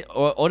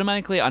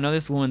 automatically. I know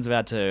this woman's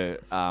about to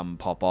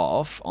pop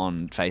off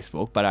on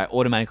Facebook, but I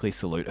automatically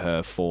salute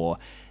her for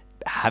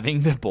having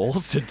the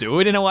balls to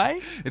do it in a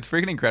way. It's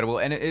freaking incredible,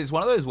 and it is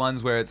one of those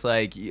ones where it's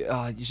like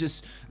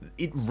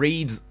it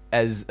reads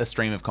as a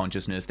stream of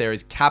consciousness. There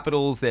is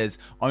capitals, there's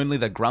only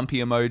the grumpy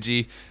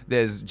emoji,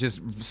 there's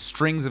just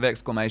strings of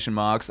exclamation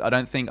marks. I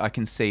don't think I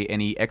can see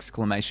any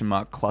exclamation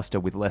mark cluster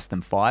with less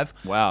than 5.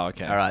 Wow.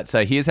 Okay. All right,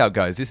 so here's how it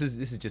goes. This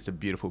is just a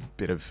beautiful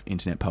bit of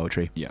internet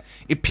poetry. Yeah.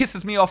 It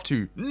pisses me off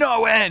to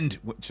no end.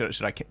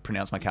 Should I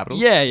pronounce my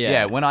capitals? Yeah.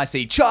 Yeah, when I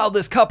see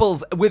childless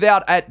couples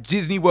without at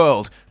Disney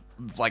World,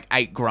 like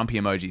 8 grumpy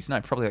emojis. No,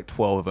 probably like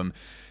 12 of them.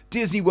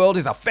 Disney World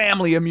is a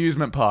family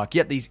amusement park,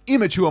 yet these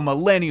immature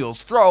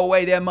millennials throw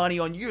away their money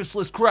on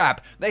useless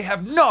crap. They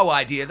have no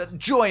idea that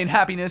joy and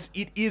happiness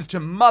it is to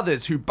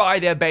mothers who buy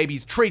their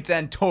babies treats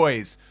and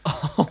toys.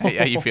 Hey,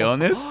 are you feeling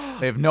this?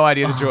 They have no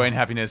idea the joy and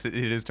happiness that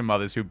it is to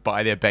mothers who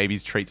buy their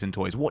babies treats and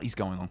toys. What is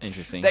going on?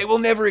 Interesting. They will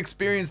never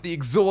experience the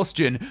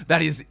exhaustion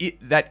that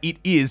it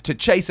is to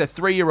chase a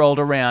 3-year-old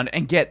around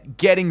and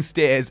getting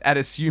stares at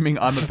assuming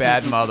I'm a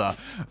bad mother.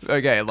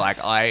 Okay, like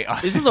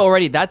This is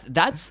already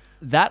that's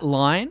that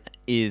line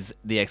is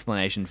the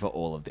explanation for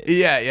all of this.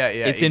 Yeah. It's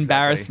exactly.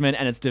 embarrassment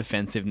and it's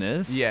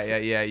defensiveness.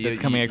 Yeah. That's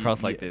coming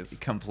across like this.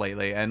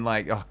 Completely. And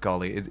like, oh,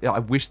 golly. I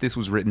wish this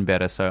was written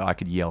better so I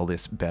could yell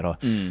this better.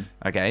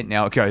 Okay,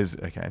 now it goes,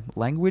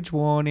 language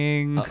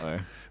warning. Uh-oh.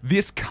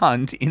 This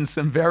cunt in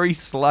some very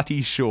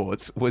slutty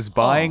shorts was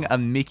buying a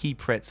Mickey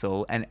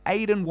pretzel and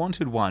Aiden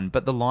wanted one,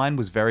 but the line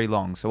was very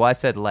long. So I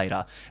said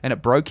later, and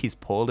it broke his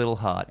poor little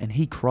heart, and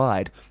he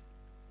cried.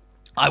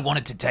 I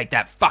wanted to take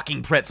that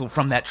fucking pretzel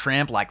from that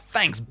tramp like,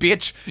 thanks,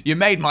 bitch. You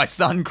made my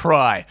son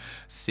cry.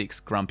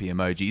 6 grumpy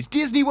emojis.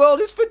 Disney World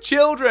is for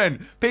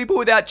children. People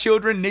without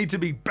children need to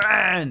be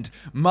banned.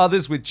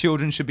 Mothers with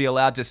children should be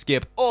allowed to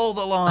skip all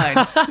the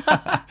lines.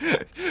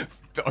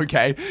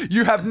 Okay,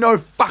 you have no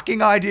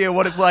fucking idea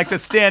what it's like to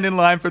stand in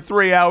line for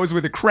 3 hours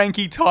with a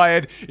cranky,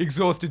 tired,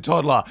 exhausted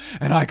toddler.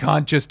 And I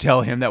can't just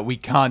tell him that we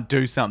can't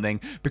do something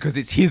because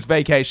it's his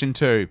vacation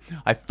too.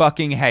 I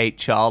fucking hate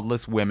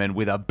childless women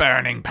with a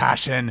burning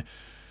passion.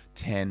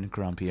 10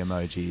 grumpy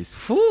emojis.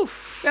 Whew.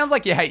 Sounds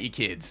like you hate your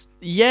kids.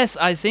 Yes,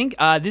 I think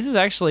this is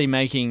actually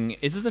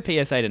this is a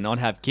PSA to not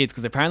have kids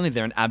because apparently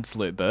they're an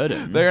absolute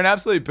burden. They're an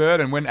absolute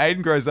burden. When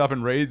Aiden grows up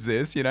and reads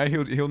this, you know,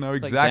 he'll know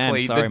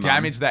exactly sorry, the Mum.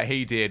 damage that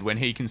he did when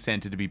he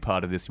consented to be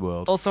part of this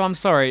world. Also, I'm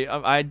sorry.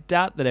 I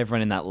doubt that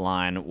everyone in that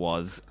line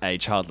was a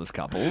childless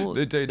couple.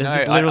 Dude, There's no,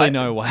 just literally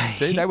no way.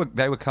 Dude, they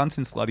were cunts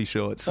in slutty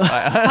shorts.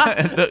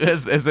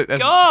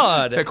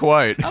 God! To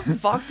quote. How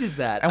fucked is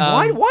that? And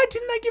why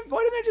didn't they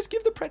just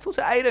give the pretzel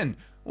to Aiden?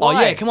 Oh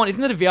Why? yeah, come on!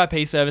 Isn't it a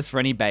VIP service for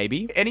any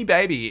baby? Any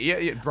baby,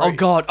 yeah, bro.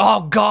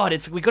 Oh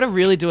god! We got to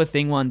really do a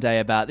thing one day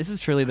about this. Is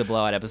truly the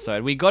blowout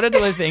episode. We got to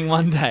do a thing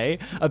one day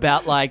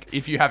about like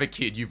if you have a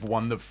kid, you've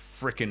won the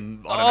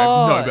freaking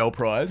Nobel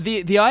Prize.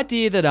 The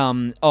idea that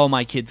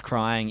my kid's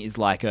crying is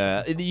like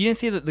you didn't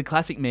see that the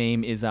classic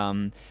meme is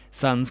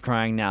son's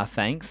crying now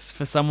thanks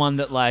for someone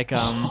that like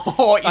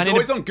it's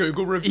always on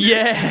Google reviews.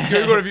 Yeah.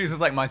 Google reviews is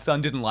like my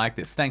son didn't like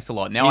this. Thanks a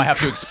lot. Now I have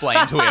to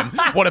explain to him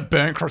what a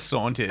burnt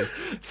croissant is.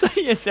 So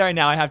yeah, sorry.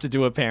 Now I have to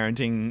do a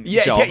parenting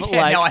job. Yeah.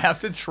 Like, now I have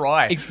to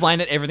try. Explain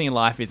that everything in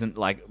life isn't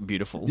like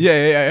beautiful.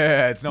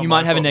 Yeah. It's not. You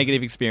might have a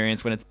negative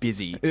experience when it's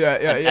busy. Yeah.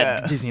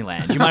 At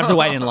Disneyland, you might have to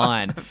wait in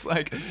line. It's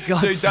like,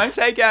 God, dude, don't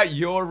take out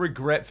your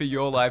regret for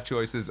your life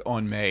choices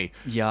on me.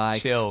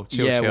 Yikes.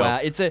 Chill. Wow.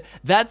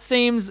 That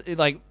seems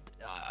like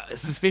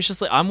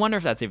suspiciously. I wonder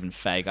if that's even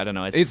fake. I don't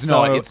know. It's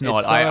not.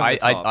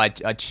 I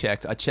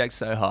checked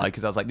so hard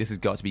because I was like, this has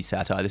got to be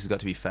satire. This has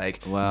got to be fake.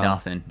 Wow.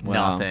 Nothing.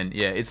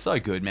 Yeah, it's so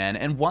good, man.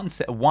 And one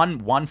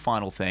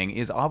final thing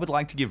is I would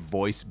like to give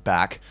voice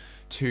back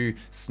to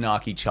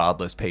snarky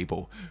childless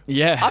people.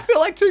 Yeah. I feel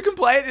like 2 can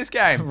play at this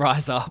game.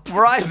 Rise up.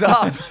 Go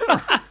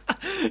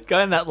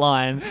in that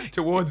line.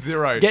 Towards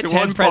 0. Get 10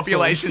 towards pretzels.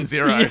 population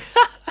 0. Yeah.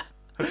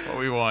 That's what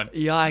we want.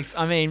 Yikes.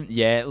 I mean,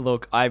 yeah,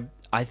 look, I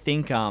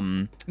think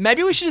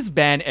maybe we should just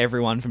ban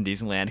everyone from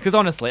Disneyland because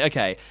honestly,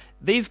 okay,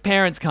 these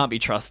parents can't be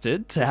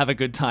trusted to have a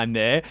good time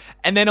there.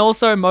 And then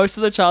also most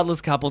of the childless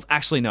couples,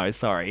 actually no,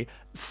 sorry,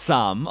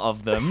 some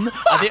of them,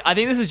 I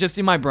think this is just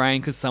in my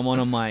brain because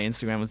someone on my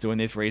Instagram was doing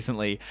this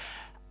recently,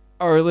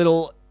 are a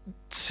little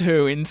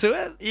too into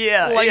it.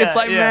 Yeah. It's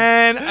like,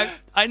 man,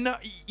 I know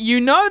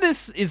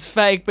this is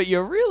fake, but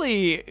you're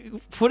really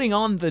putting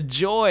on the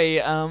joy.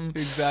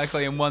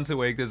 Exactly. And once a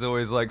week, there's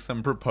always like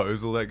some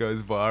proposal that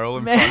goes viral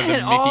in front of the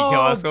Mickey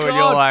Castle, God. and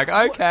you're like,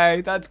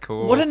 okay, that's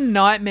cool. What a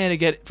nightmare to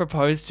get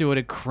proposed to at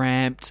a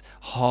cramped,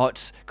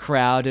 hot,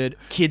 crowded.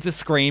 Kids are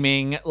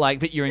screaming,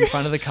 but you're in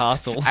front of the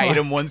castle.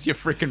 Aiden wants your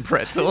freaking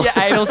pretzel. Yeah,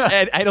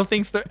 Aiden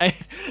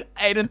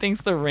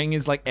thinks the ring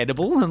is like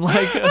edible and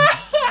like.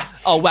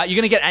 Oh wow, you're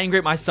gonna get angry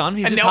at my son?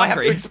 He's and just now hungry. I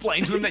have to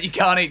explain to him that you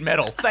can't eat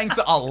metal. Thanks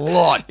a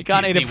lot, You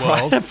can't Disney eat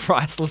World. a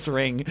priceless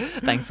ring.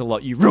 Thanks a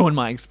lot. You ruined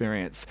my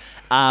experience.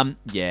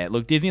 Yeah,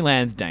 look,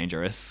 Disneyland's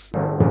dangerous.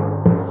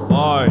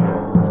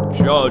 Final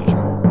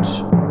judgment.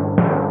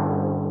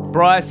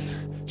 Bryce,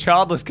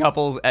 childless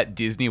couples at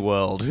Disney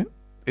World.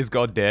 Is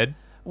God dead?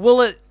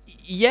 Well,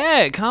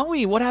 yeah, can't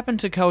we? What happened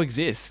to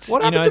coexist?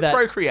 What happened to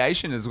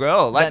procreation as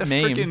well? Like that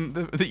the meme.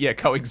 freaking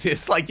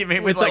coexist. Like you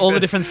mean with like all the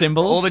different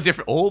symbols,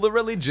 all the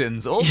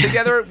religions, all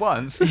together at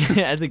once.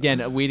 Yeah, and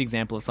again, a weird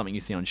example of something you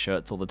see on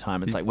shirts all the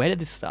time. It's like, where did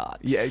this start?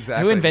 Yeah,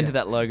 exactly. Who invented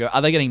that logo?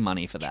 Are they getting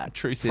money for that?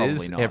 Truth Probably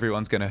is, not.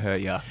 everyone's going to hurt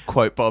you.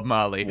 Quote Bob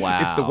Marley.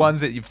 Wow. It's the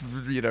ones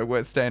that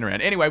weren't staying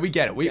around. Anyway, we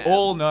get it. We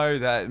all know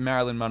that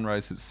Marilyn Monroe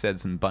said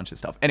some bunch of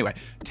stuff. Anyway,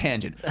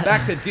 tangent.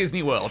 Back to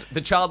Disney World.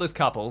 The childless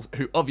couples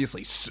who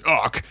obviously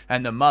suck,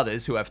 and the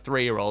mothers who have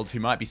 3-year-olds who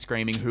might be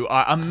screaming, who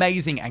are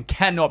amazing and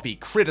cannot be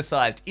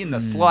criticized in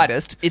the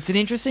slightest. It's an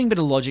interesting bit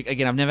of logic.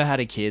 Again, I've never had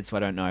a kid, so I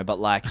don't know. But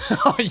like,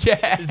 oh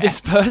yeah, this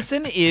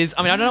person is.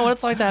 I mean, I don't know what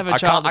it's like to have a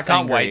child. I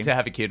can't wait to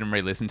have a kid and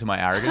re-listen to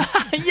my arrogance.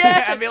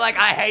 Yeah, and be like,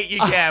 I hate you,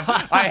 Cam.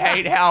 I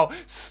hate how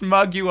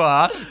smug you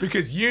are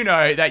because you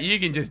know that you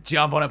can just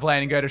jump on a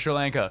plane and go to Sri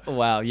Lanka.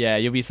 Wow, yeah,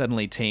 you'll be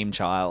suddenly team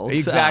child.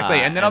 Exactly,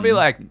 and then I'll be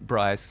like,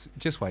 Bryce,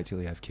 just wait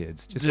till you have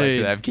kids. Just wait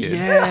till you have kids.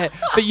 Yeah,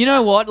 but you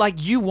know what?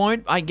 Like, you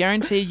won't. I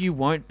guarantee you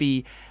won't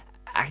be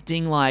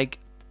acting like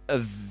a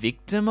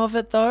victim of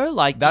it though.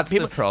 Like That's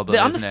the problem, The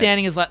isn't it?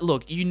 understanding is like,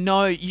 look,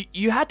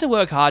 you had to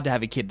work hard to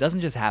have a kid. It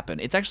doesn't just happen.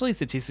 It's actually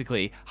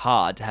statistically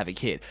hard to have a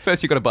kid.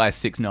 First, you got to buy a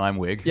 6ix9ine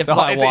wig. You have to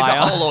buy a It's a wire.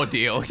 whole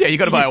ordeal. Yeah, you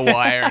got to buy a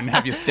wire and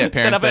have your step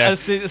Set parents up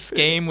there. a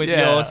scheme with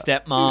Yeah. your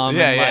stepmom.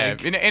 Yeah,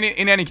 and yeah. like,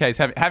 In any case,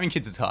 having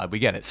kids is hard. We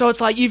get it. So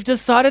it's like you've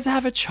decided to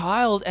have a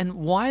child, and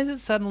why is it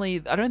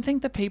suddenly? I don't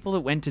think the people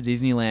that went to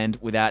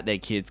Disneyland without their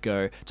kids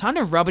go, time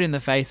to rub it in the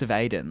face of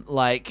Aiden.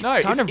 Like, No,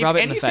 time to rub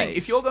it in the face.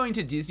 if you're going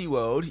to Disney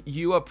World,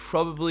 you are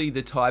probably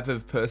the type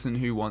of person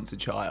who wants a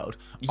child.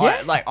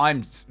 Yeah.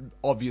 I'm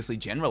obviously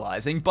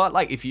generalizing, but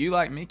like if you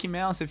like Mickey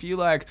Mouse, if you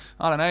like,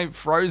 I don't know,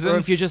 Frozen. Or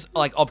if you're just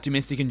like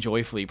optimistic and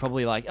joyful, you're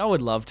probably like, I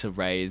would love to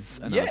raise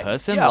another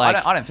person. Yeah,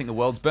 like, I don't think the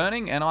world's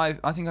burning, and I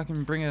think I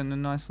can bring a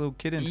nice little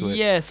kid into it.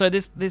 yeah, so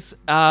this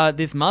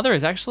mother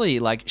is actually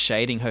like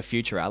shading her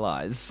future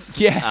allies.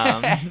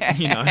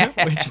 Yeah.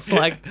 Which is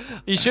like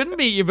you shouldn't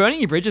be. You're burning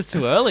your bridges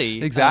too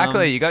early.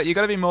 Exactly. You got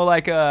to be more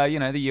like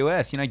the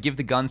US. Give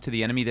the guns to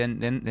the enemy,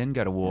 then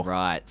go to war.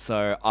 Right.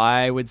 So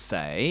I would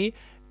say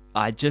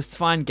I just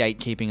find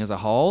gatekeeping as a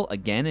whole,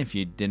 again, if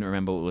you didn't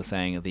remember what we were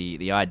saying,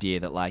 the idea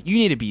that like you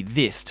need to be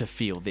this to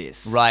feel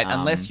this. Right,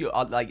 unless you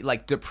are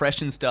like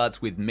depression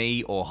starts with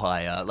me or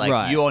higher. Like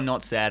Right. you're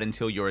not sad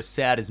until you're as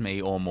sad as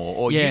me or more.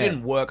 Or Yeah. you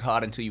didn't work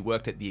hard until you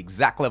worked at the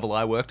exact level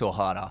I worked or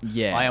harder.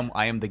 Yeah.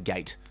 I am the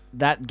gate.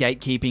 that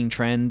gatekeeping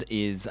trend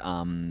is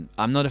I'm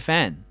not a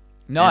fan.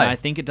 No. And I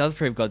think it does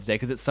prove God's day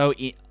because it's so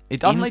It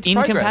doesn't lead to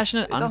progress.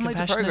 incompassionate. It doesn't lead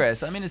to uncompassionate.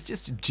 progress. I mean, it's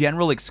just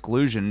general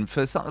exclusion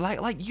for something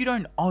like you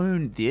don't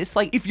own this.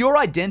 Like if your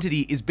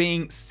identity is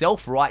being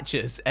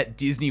self-righteous at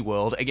Disney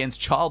World against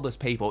childless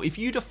people, if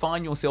you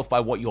define yourself by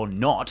what you're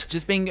not,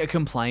 Just being a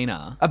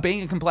complainer,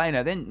 being a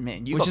complainer, then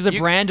man, which is a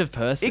brand of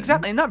person.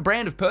 Exactly, and that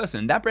brand of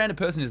person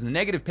is the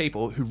negative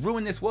people who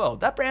ruin this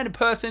world. That brand of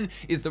person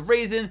is the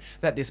reason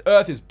that this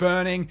earth is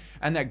burning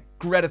and that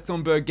Greta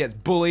Thunberg gets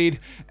bullied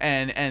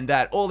and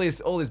that all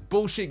this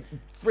bullshit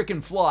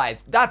freaking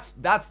flies. That's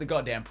the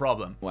goddamn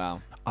problem.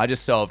 Wow. I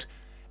just solved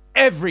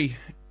every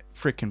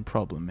freaking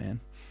problem, man.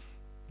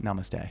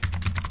 Namaste.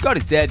 God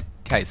is dead.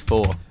 Case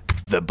 4.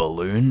 The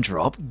balloon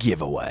drop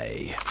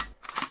giveaway.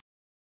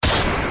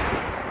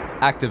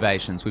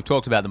 Activations. We've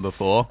talked about them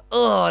before.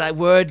 Oh, that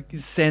word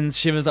sends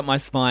shivers up my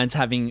spines,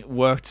 having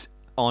worked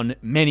on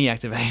many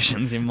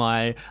activations in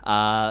my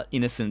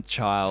innocent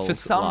child. For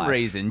some life.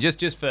 reason, just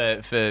for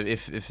if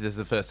this is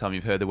the first time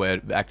you've heard the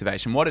word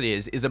activation, what it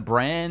is a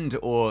brand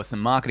or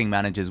some marketing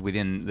managers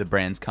within the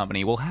brand's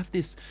company will have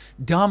this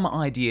dumb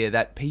idea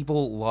that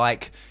people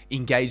like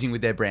engaging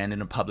with their brand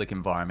in a public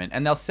environment,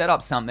 and they'll set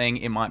up something.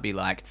 It might be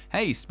like,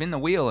 hey, spin the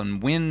wheel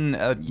and win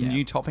a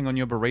new topping on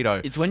your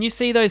burrito. It's when you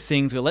see those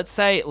things where let's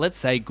say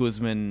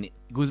Guzman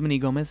y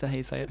Gomez, is that how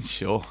you say it?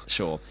 Sure.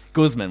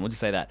 Guzman, we'll just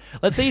say that.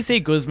 Let's say you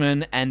see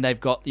Guzman and they've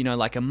got,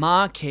 like a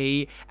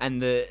marquee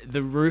and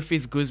the roof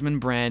is Guzman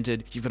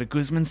branded. You've got a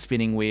Guzman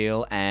spinning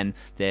wheel and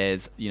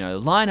there's,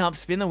 line up,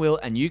 spin the wheel,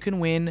 and you can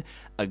win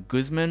a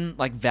Guzman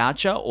like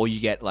voucher, or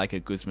you get like a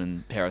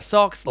Guzman pair of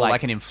socks. Or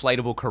like an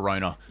inflatable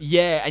Corona.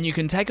 Yeah, and you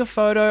can take a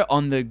photo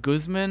on the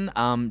Guzman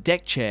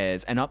deck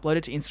chairs and upload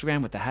it to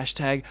Instagram with the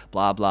hashtag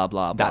blah, blah,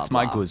 blah, blah, That's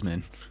my blah.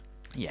 Guzman.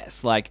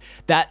 Yes, like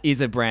that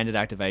is a branded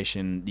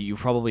activation that you've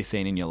probably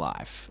seen in your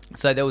life.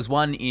 So there was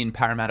one in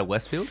Parramatta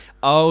Westfield.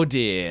 Oh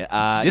dear.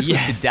 This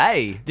yes. was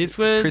today. This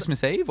was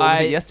Christmas Eve, or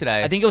was it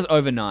yesterday? I think it was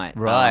overnight.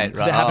 Right,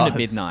 'cause it happened at Oh.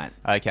 midnight.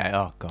 Okay.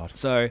 Oh God.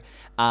 So,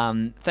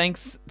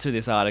 thanks to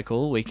this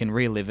article, we can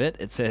relive it.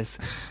 It says,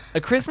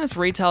 a Christmas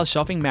retail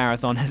shopping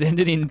marathon has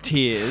ended in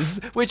tears,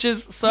 which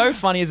is so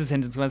funny as a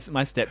sentence.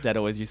 My stepdad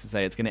always used to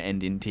say it's going to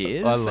end in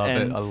tears. I love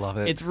it. and I love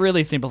it. It's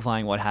really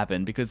simplifying what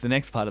happened because the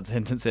next part of the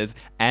sentence says,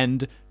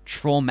 and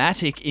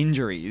traumatic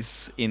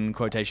injuries, in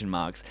quotation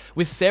marks,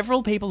 with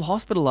several people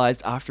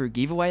hospitalised after a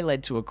giveaway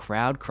led to a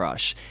crowd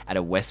crush at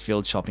a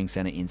Westfield shopping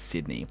centre in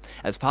Sydney.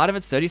 As part of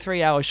its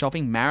 33-hour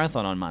shopping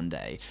marathon on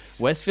Monday,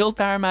 Westfield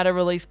Parramatta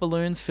released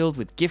balloons filled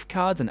with gift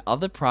cards and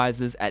other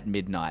prizes at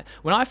midnight.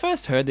 When I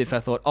first heard this, I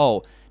thought,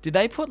 oh, did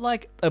they put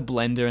like a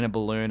blender in a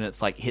balloon and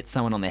it's like hit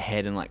someone on the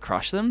head and like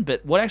crush them?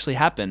 But what actually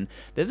happened,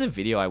 there's a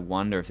video, I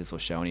wonder if this will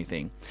show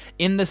anything.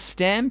 In the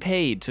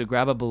stampede to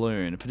grab a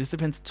balloon,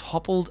 participants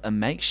toppled a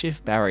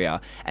makeshift barrier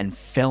and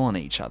fell on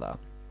each other.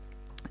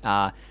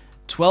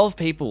 12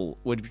 people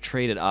would be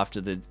treated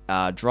after the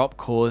drop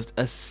caused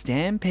a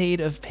stampede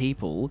of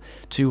people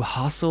to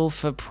hustle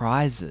for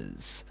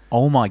prizes.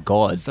 Oh my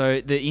God.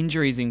 So the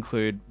injuries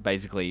include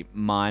basically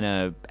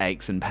minor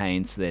aches and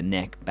pains to their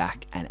neck,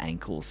 back, and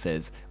ankle,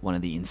 says one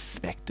of the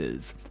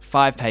inspectors.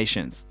 5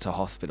 patients to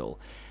hospital.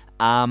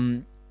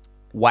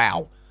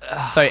 Wow.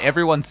 So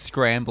everyone's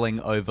scrambling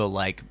over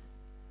like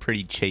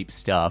pretty cheap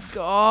stuff.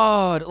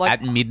 God, like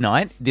At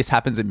midnight? This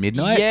happens at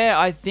midnight? yeah,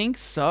 I think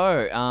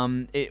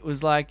so. It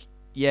was like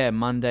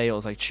Monday. It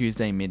was like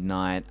Tuesday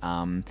midnight.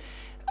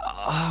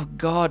 Oh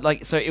God!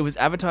 Like, so it was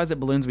advertised that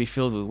balloons would be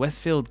filled with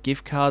Westfield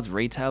gift cards,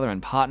 retailer,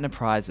 and partner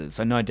prizes.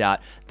 So no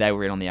doubt they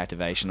were in on the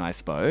activation, I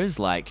suppose.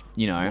 Like,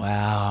 you know,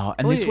 Wow.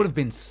 And Well, this yeah. would have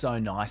been so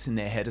nice in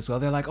their head as well.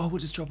 They're like, oh, we'll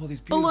just drop all these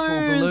beautiful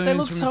Balloons, balloons, they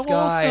look from so the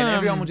sky. And awesome.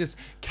 everyone will just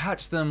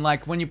catch them.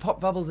 Like when you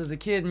pop bubbles as a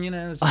kid and, you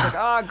know, it's just like,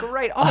 ah,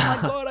 great. Oh my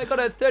God, I got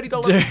a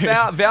 $30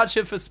 Dude.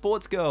 voucher for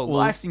Sports Girl. Well,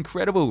 Life's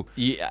incredible.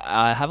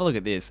 have a look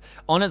at this.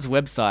 On its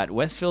website,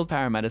 Westfield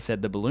Parramatta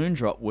said the balloon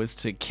drop was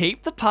to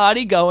keep the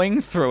party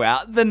going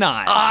throughout the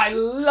night. I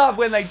love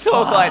when they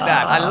talk like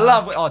that. I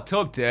love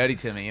talk dirty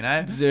to me, you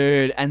know?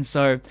 Dude, and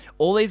so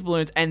all these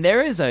balloons, and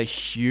there is a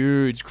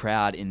huge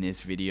crowd in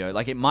this video.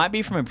 Like, it might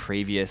be from a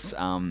previous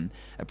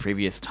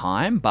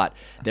time, but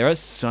there are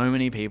so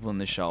many people in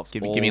the shops.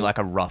 Give me like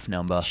a rough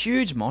number.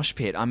 Huge mosh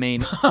pit. I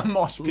mean,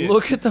 Mosh pit.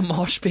 look at the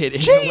mosh pit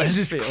in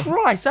Jesus Westfield.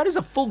 Christ, that is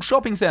a full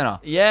shopping centre.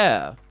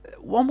 Yeah.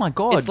 Oh my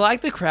God. It's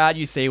like the crowd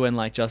you see when,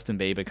 like, Justin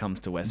Bieber comes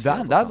to Westfield. or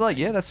That's something. like,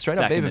 yeah, that's straight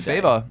up Back in Beaver the day.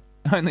 fever.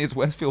 Only it's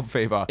Westfield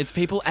fever. It's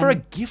people for a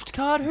and- gift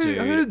card. Who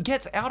Dude.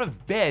 gets out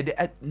of bed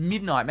at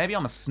midnight? Maybe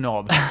I'm a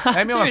snob. Maybe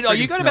I'm a Dude,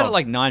 you freaking go to bed at snob.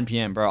 like 9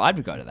 p.m, bro.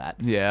 I'd go to that.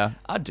 Yeah.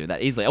 I'd do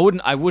that easily.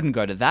 I wouldn't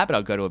go to that, but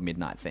I'd go to a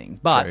midnight thing.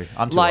 But True.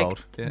 I'm too like,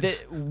 old. Yeah.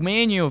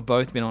 me and you have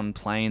both been on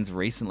planes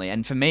recently,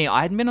 and for me,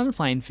 I hadn't been on a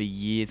plane for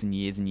years and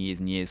years and years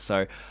and years.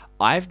 So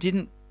I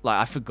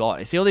forgot.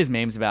 I see all these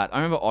memes about. I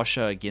remember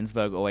Osher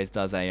Ginsburg always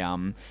does a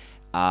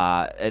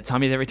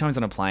every time he's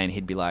on a plane,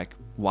 he'd be like,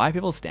 "Why are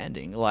people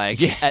standing?" Like,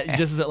 just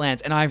as it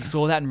lands. And I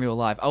saw that in real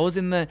life. I was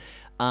in the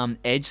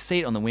edge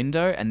seat on the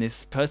window, and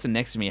this person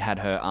next to me had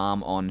her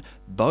arm on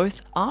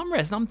both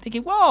armrests. And I'm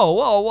thinking, whoa,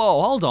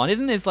 hold on.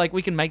 Isn't this like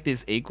we can make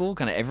this equal?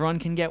 Kind of everyone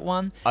can get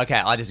one. Okay,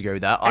 I disagree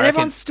with that. And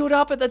everyone stood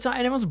up at the time,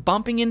 and everyone's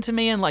bumping into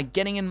me and like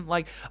getting in.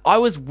 Like, I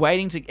was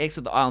waiting to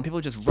exit the aisle, and people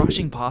were just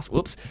rushing past.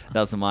 Whoops, that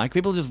was the mic.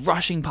 People just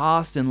rushing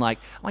past, and like,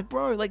 I'm like,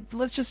 bro, like,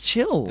 let's just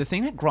chill. The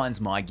thing that grinds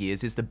my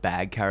gears is the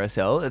bag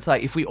carousel. It's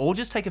like if we all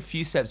just take a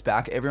few steps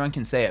back, everyone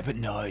can see it. But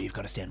no, you've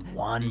got to stand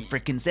 1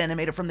 freaking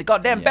centimeter from the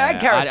goddamn bag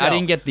carousel. I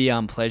didn't get the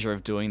pleasure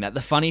of doing that.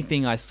 The funny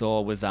thing I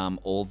saw was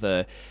all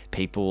the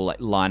people like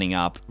lining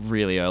up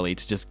really early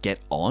to just get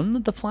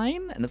on the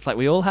plane, and it's like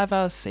we all have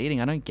our seating.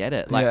 I don't get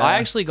it. Like, Yeah. I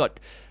actually got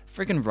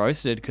freaking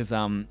roasted because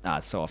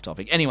it's so off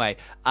topic. Anyway,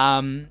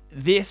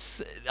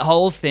 this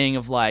whole thing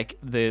of like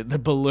the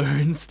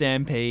balloon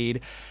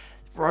stampede,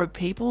 bro,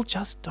 people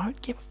just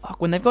don't give a fuck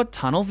when they've got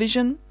tunnel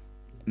vision.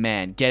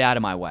 Man, get out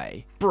of my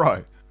way.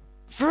 Bro.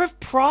 For a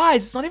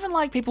prize. It's not even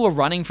like people were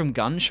running from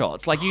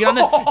gunshots. Like, you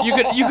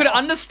could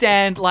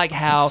understand like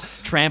how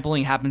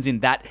trampling happens in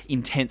that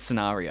intense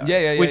scenario.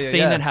 Yeah, We've seen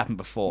yeah. that happen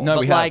before. No,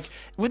 but we have. like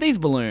with these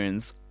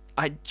balloons,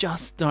 I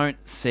just don't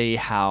see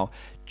how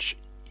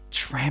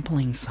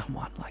trampling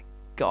someone, like,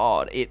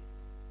 God,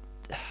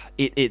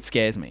 it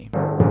scares me.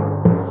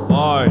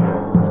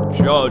 Final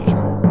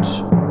judgment.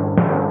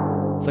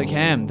 So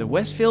Cam, the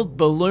Westfield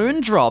balloon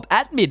drop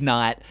at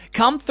midnight.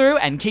 Come through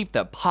and keep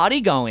the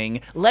party going.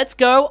 Let's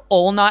go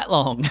all night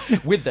long.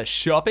 With the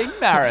shopping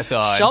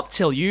marathon. Shop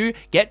till you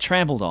get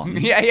trampled on.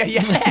 Yeah.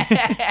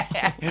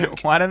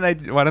 Why don't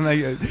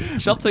they?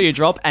 Shop till you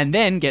drop and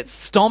then get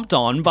stomped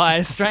on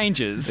by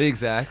strangers.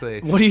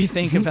 Exactly. What do you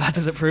think about?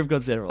 Does it prove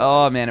God's dead or alive?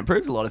 Oh man, it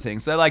proves a lot of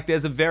things. So like,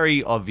 there's a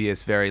very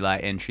obvious, very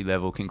like entry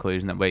level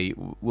conclusion that we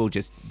will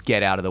just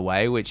get out of the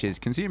way, which is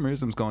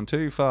consumerism's gone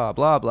too far.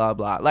 Blah blah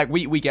blah. Like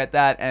we get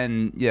that,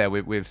 and yeah,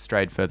 we've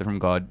strayed further from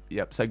God.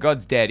 Yep. So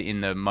God's dead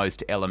in the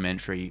most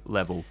elementary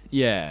level.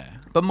 Yeah.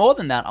 But more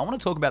than that, I want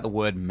to talk about the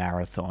word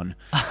marathon,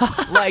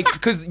 like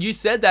because you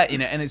said that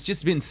in it, and it's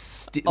just been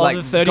like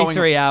The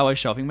 33-hour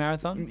shopping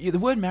marathon? Yeah, the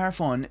word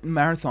marathon.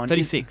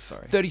 36,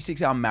 sorry.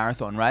 36-hour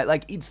marathon, right?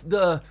 Like, it's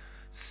the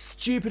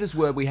stupidest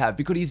word we have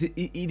because it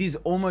is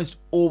almost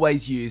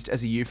always used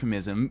as a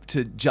euphemism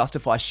to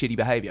justify shitty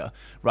behavior,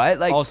 right?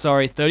 Like, Oh,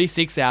 sorry.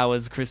 36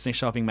 hours Christmas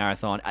shopping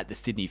marathon at the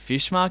Sydney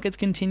Fish Markets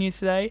continues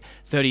today.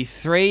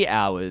 33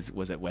 hours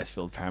was at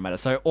Westfield Parramatta,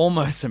 so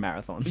almost a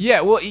marathon.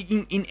 yeah, well,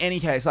 in any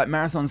case, like,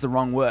 marathon's the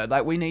wrong word.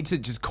 Like, we need to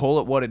just call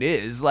it what it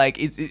is.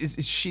 Like, it's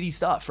shitty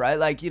stuff, right?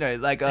 Like, you know,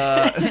 like,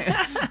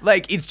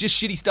 like, it's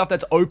just shitty stuff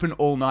that's open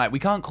all night. We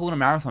can't call it a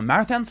marathon.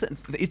 Marathon,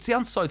 it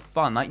sounds so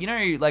fun. Like, you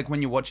know, like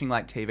when you're watching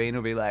like TV and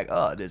it'll be like,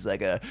 oh, there's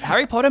like a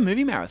Harry Potter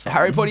movie marathon.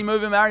 Harry Potter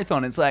movie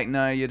marathon. It's like,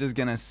 no, you're just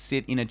gonna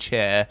sit in a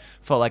chair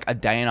for like a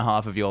day and a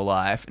half of your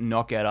life,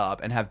 not get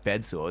up, and have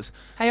bed sores.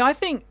 Hey, I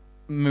think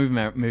movie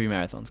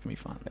marathons can be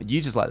fun.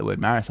 You just like the word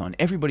marathon.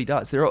 Everybody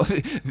does. They're all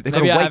they gotta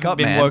Maybe I wake haven't up,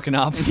 been man. woken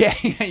up.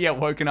 Yeah,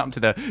 woken up to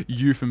the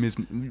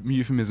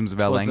euphemisms of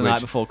our It was the language.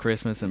 night before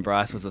Christmas and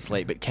Bryce was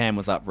asleep, but Cam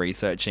was up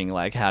researching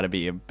like how to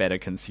be a better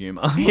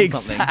consumer or something.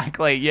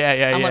 Exactly.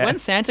 Yeah. I'm like,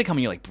 when's Santa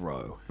coming? You're like,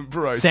 bro,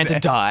 Bro, Santa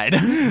died.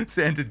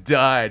 Santa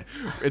died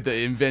with the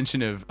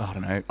invention of, I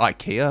don't know,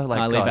 IKEA. Like,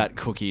 I leave God. out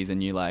cookies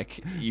and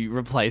you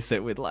replace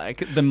it with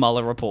like the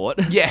Mueller report.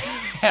 Yeah,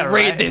 Read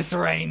right. this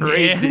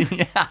reindeer.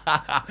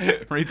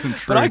 Read some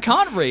truth. But I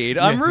can't read.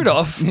 I'm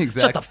Rudolph.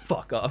 Exactly. Shut the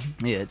fuck up.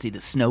 Yeah, it's either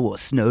Snow or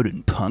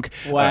Snowden, punk.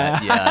 Wow.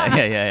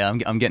 Yeah.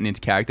 I'm getting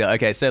into character.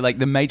 Okay, so like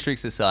the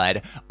Matrix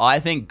aside, I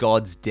think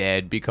God's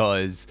dead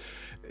because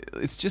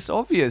it's just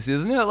obvious,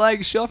 isn't it?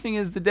 Like shopping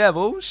is the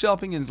devil,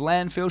 shopping is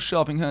landfill,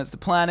 shopping hurts the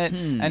planet,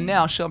 and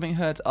now shopping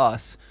hurts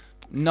us.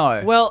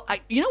 No. Well,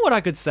 you know what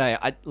I could say?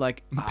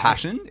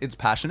 Passion? It's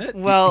passionate?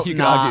 Well, you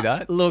can argue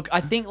that. Look,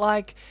 I think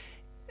like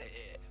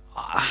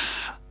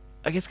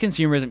I guess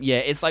consumerism. Yeah,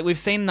 it's like we've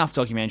seen enough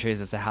documentaries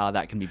as to how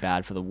that can be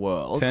bad for the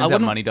world. Turns out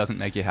money doesn't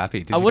make you happy.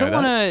 Did I you wouldn't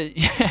know want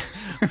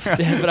that?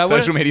 to. Yeah, but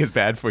Social media is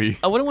bad for you.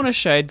 I wouldn't want to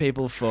shade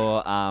people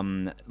for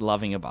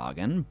loving a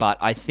bargain, but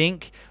I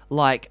think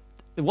like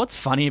what's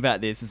funny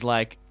about this is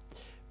like,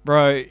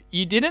 bro,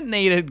 you didn't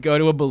need to go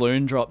to a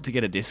balloon drop to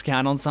get a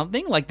discount on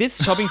something. Like this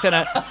shopping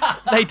center,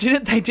 they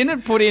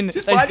didn't put in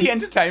Just buy the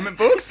entertainment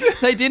books.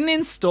 They didn't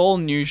install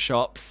new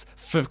shops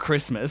for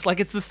Christmas. Like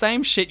it's the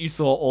same shit you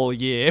saw all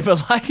year,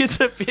 but like it's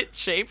a bit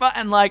cheaper.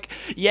 And like,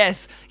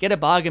 yes, get a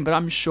bargain, but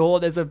I'm sure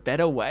there's a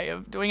better way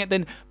of doing it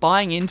than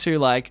buying into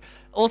like.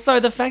 Also,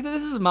 the fact that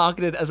this is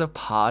marketed as a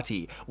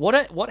party,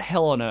 what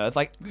hell on earth?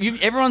 Like,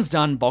 everyone's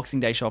done Boxing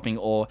Day shopping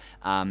or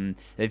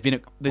they've been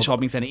at the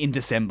shopping centre in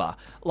December.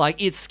 Like,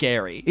 it's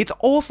scary. It's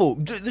awful.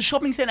 The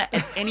shopping centre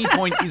at any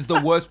point is the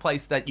worst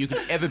place that you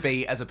could ever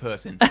be as a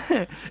person.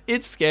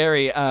 It's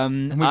scary.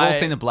 And we've all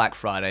seen the Black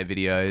Friday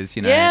videos,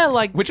 you know. Yeah,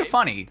 like... Which are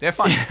funny. They're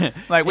funny.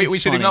 Like, we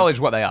should funny.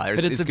 acknowledge what they are.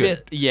 But it's a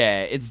good. bit...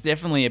 Yeah, it's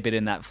definitely a bit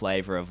in that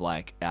flavour of,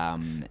 like... oh,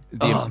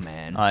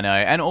 man. I know.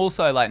 And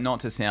also, like, not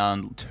to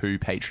sound too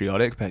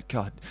patriotic, but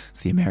God,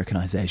 it's the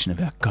Americanization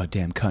of our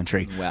goddamn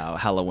country. Wow,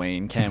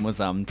 Halloween. Cam was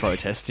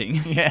protesting.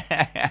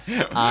 Yeah.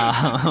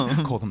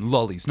 Call them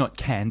lollies, not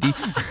candy.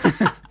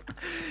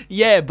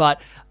 Yeah, but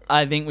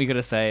I think we got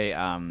to say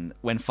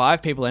when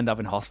 5 people end up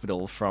in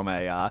hospital from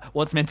a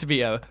what's meant to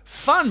be a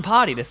fun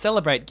party to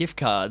celebrate gift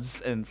cards,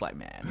 and it's like,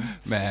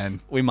 man,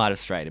 we might have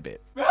strayed a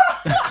bit. All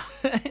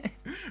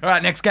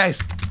right, next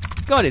case.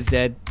 God is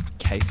dead.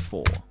 Case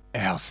 4.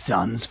 Our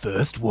son's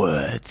first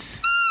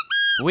words.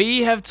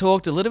 We have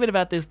talked a little bit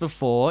about this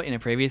before in a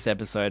previous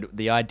episode,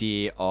 the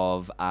idea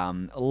of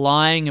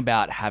lying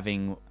about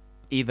having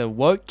either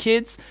woke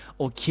kids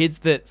or kids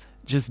that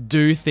just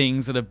do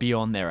things that are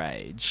beyond their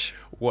age.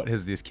 What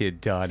has this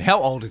kid done? How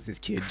old is this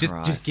kid?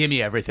 Just give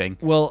me everything.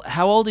 Well,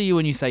 how old are you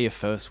when you say your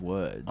first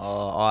words?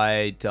 Oh,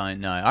 I don't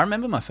know. I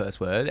remember my first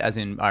word, as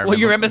in I remember. Well,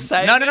 you remember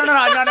saying? No.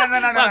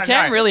 Well,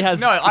 Cam really has.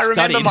 No, I remember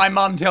studied. my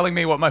mum telling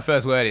me what my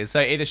first word is. So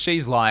either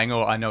she's lying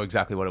or I know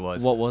exactly what it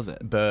was. What was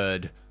it?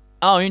 Bird.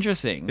 Oh,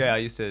 interesting. Yeah, I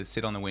used to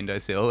sit on the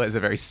windowsill as a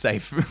very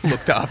safe,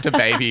 looked after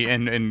baby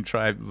and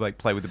try like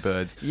play with the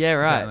birds. Yeah,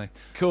 right. Apparently.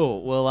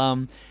 Cool.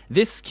 Well,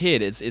 this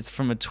kid, it's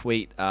from a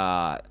tweet.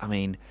 I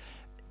mean,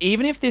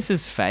 even if this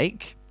is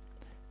fake,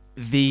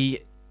 the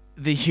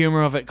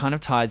humor of it kind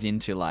of ties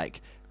into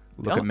like,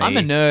 Look at me. I'm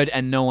a nerd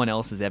and no one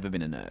else has ever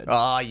been a nerd.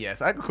 Oh,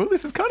 yes. Cool.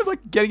 This is kind of like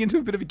getting into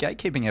a bit of a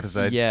gatekeeping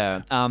episode.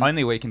 Yeah.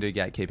 Only we can do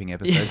gatekeeping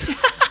episodes.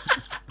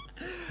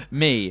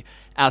 Me.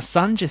 Our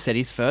son just said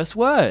his first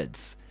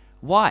words.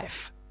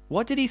 Wife.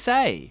 What did he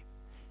say?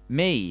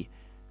 Me.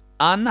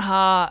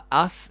 Anha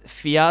ath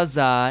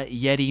fiaza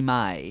yedi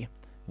mai.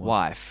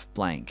 Wife.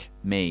 Blank.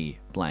 Me.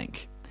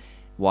 Blank.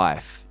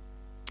 Wife.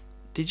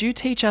 Did you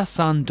teach our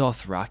son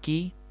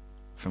Dothraki?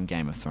 From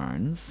Game of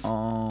Thrones.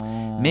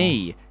 Oh.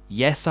 Me.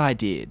 Yes, I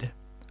did.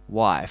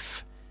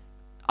 Wife.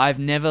 I've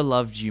never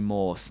loved you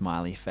more,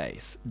 smiley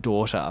face.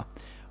 Daughter.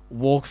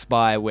 Walks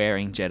by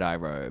wearing Jedi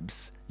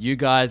robes. You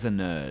guys are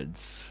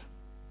nerds.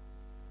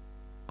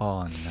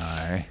 Oh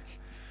no.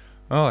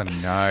 Oh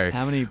no.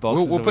 How many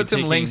boxes We'll are put we some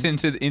ticking? links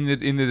in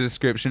the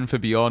description for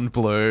Beyond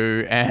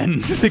Blue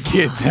and the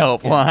Kids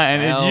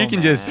Helpline. Hell, and you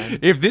can just, man.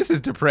 if this has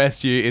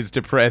depressed you, it's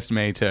depressed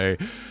me too.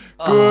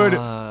 Good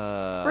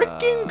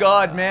freaking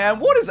God, man.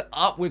 What is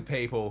up with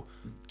people?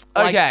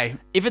 Like, Okay.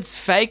 If it's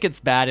fake, it's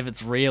bad. If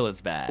it's real,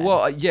 it's bad.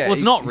 Well, yeah. Well,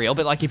 it's not real,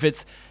 but like if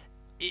it's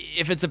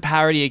a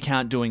parody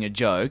account doing a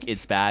joke,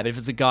 it's bad. But if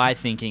it's a guy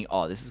thinking,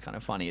 "Oh, this is kind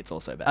of funny," it's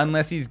also bad.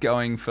 Unless he's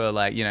going for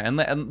like, you know, and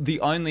the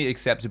only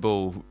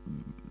acceptable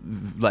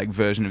like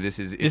version of this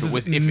is if this it is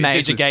was if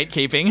major this was,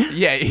 gatekeeping.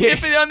 Yeah,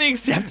 If it's only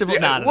acceptable,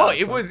 Yeah, no, well,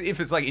 that's it fine. was if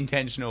it's like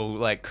intentional,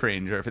 like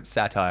cringe, or if it's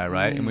satire,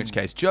 right? In which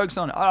case, jokes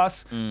on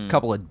us,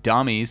 couple of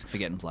dummies. for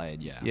getting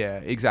played. Yeah. Yeah,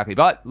 exactly.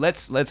 But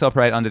let's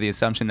operate under the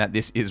assumption that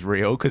this is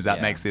real because that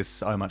Yeah. makes this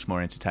so much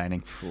more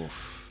entertaining.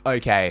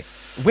 Okay,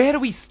 where do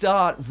we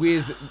start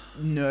with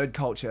nerd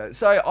culture?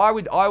 So I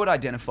would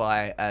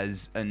identify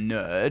as a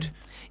nerd.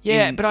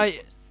 Yeah, in- but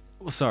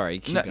well, sorry.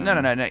 keep No,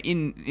 going. no.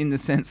 In the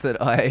sense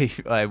that I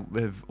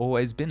have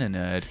always been a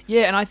nerd.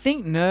 Yeah, and I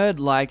think nerd,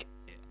 like,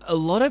 a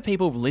lot of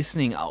people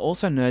listening are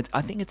also nerds.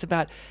 I think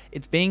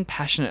it's being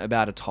passionate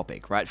about a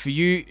topic, right? For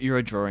you, you're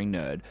a drawing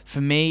nerd.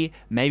 For me,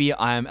 maybe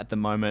I am at the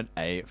moment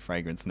a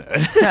fragrance nerd.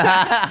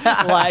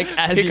 Like,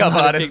 as you Pickup might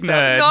have artist picked up.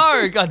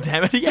 nerd. No, god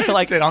damn it. Yeah,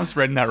 like, Dude, I'm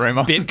spreading that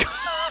rumor. bit.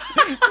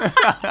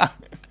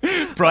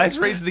 Bryce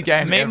reads the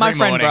game Meet every my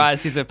friend morning.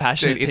 Bryce. He's a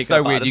passionate Dude, it's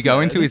pickup so weird. You artist go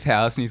nerd. into his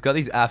house and he's got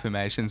these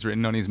affirmations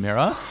written on his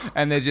mirror,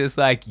 and they're just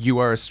like, "You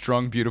are a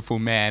strong, beautiful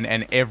man,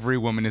 and every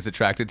woman is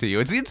attracted to you."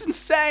 It's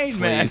insane,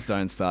 man. Please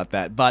don't start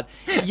that. But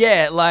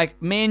yeah,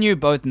 like me and you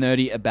both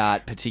nerdy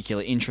about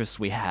particular interests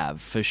we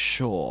have for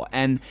sure.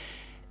 And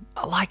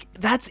like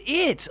that's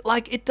it.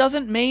 Like it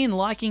doesn't mean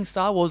liking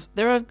Star Wars.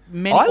 There are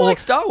many. I like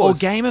Star Wars. Or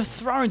Game of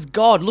Thrones.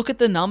 God, look at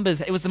the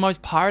numbers. It was the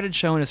most pirated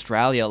show in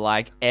Australia,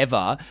 like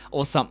ever,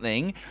 or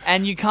something.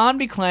 And you can't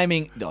be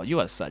claiming, "Oh, you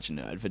are such a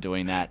nerd for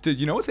doing that." Dude,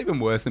 you know what's even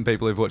worse than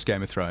people who've watched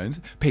Game of Thrones?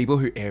 People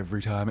who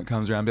every time it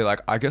comes around be like,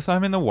 "I guess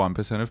I'm in the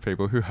 1% of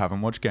people who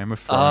haven't watched Game of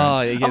Thrones."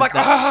 Oh, yeah, I'm like,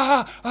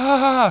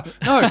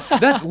 no,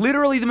 that's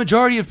literally the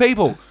majority of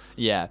people.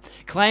 Yeah,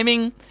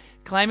 claiming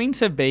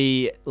to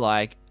be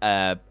like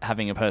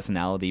having a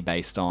personality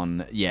based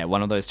on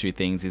one of those two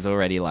things is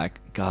already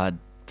like God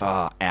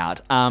far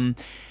out.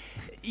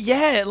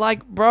 Yeah,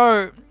 like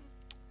bro,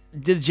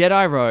 the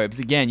Jedi robes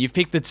again. You've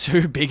picked the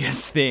two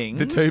biggest things,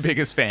 The two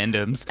biggest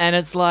fandoms. and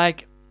it's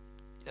like,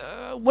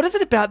 what is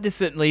it about this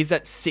that leaves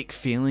that sick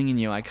feeling in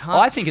you? I can't.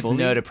 I think it's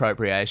fully- nerd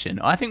appropriation.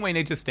 I think we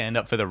need to stand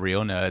up for the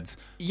real nerds.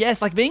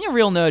 Yes, like being a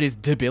real nerd is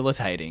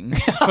debilitating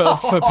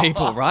for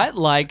people, right?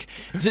 Like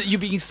you're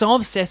being so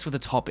obsessed with a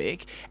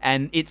topic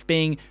and it's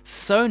being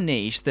so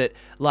niche that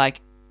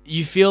like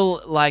you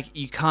feel like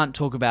you can't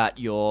talk about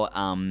your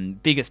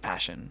biggest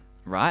passion,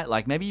 right?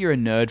 Like maybe you're a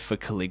nerd for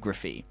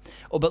calligraphy,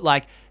 but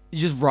like you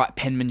just write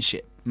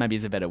penmanship, maybe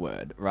is a better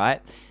word,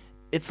 right?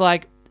 It's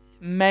like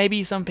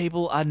maybe some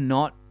people are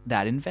not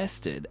that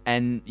invested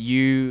and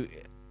you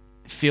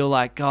feel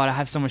like, God, I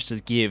have so much to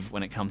give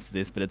when it comes to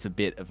this, but it's a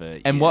bit of a...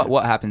 And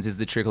what happens is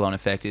the trickle-on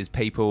effect is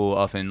people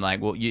often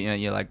like, well, you know,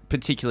 you're like,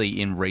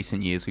 particularly in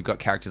recent years, we've got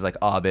characters like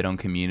Arbed on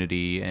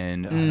Community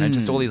and I don't know,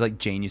 just all these like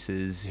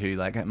geniuses who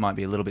like might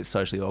be a little bit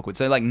socially awkward.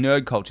 So like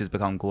nerd culture's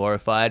become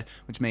glorified,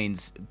 which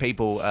means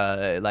people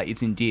like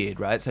it's endeared,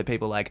 right? So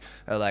people like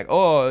are like,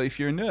 oh, if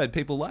you're a nerd,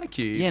 people like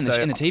you. Yeah, in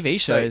so, the TV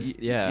shows, so,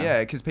 yeah. Yeah,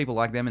 because people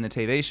like them in the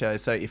TV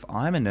shows. So if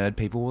I'm a nerd,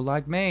 people will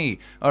like me.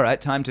 All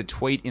right, time to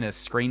tweet in a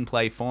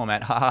screenplay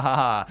format. Ha ha ha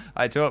ha.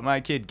 I taught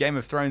my kid Game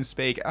of Thrones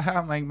speak.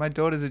 My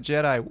daughter's a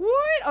Jedi.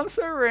 What? I'm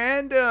so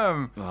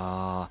random.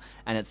 Oh,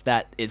 and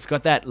it's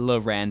got that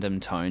random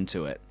tone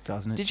to it.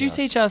 Doesn't it Did you just?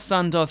 teach our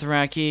son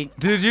Dothraki?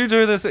 Did you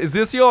do this? Is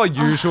this your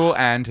usual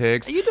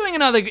antics? Are you doing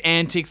another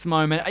antics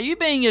moment? Are you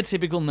being your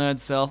typical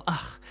nerd self?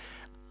 Ugh,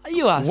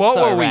 you are What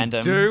so will random.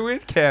 we do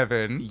with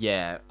Kevin?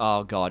 Yeah.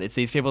 Oh God, it's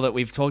these people that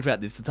we've talked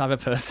about. This the type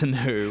of person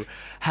who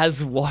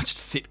has watched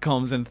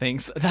sitcoms and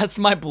thinks that's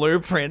my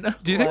blueprint.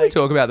 Do you think we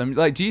talk about them?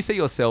 Like, do you see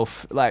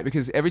yourself, like,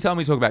 because every time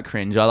we talk about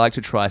cringe, I like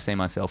to try see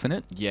myself in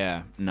it.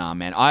 Yeah. Nah,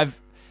 man. I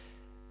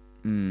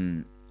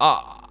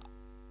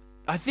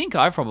think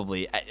I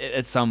probably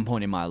at some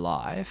point in my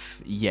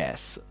life,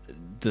 yes,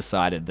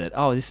 decided that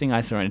this thing I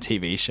saw on a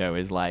TV show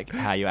is like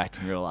how you act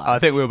in real life. I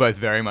think we were both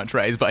very much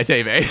raised by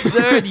TV.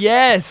 Dude,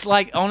 yes.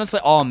 Like, honestly,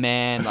 oh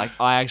man, like,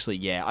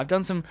 I've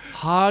done some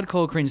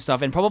hardcore cringe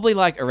stuff, and probably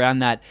like around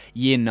that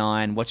year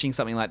 9, watching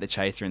something like The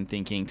Chaser and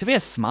thinking to be a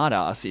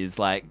smartass is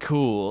like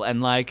cool,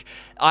 and like,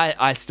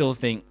 I still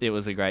think it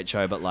was a great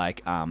show, but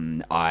like,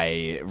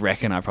 I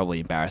reckon I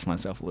probably embarrassed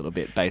myself a little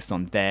bit based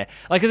on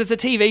because it's a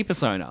TV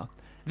persona.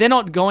 They're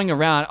not going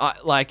around,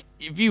 like,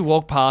 if you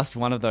walk past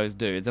one of those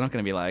dudes, they're not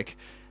going to be like,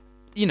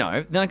 they're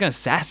not going to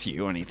sass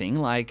you or anything.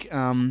 Like,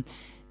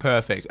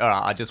 Perfect. All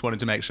right, I just wanted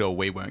to make sure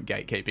we weren't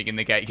gatekeeping in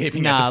the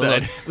gatekeeping nah,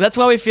 episode. look, that's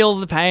why we feel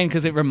the pain,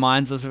 because it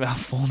reminds us of our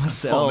former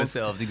selves. Form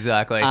ourselves,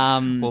 exactly.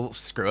 Well,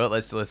 screw it.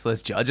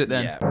 Let's judge it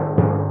then. Yeah.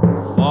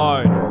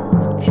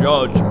 Final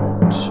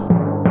judgment.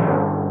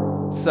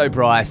 So,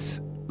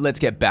 Bryce, let's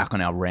get back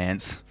on our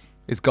rants.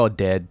 Is God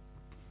dead?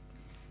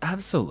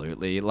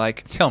 Absolutely.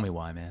 Like, Tell me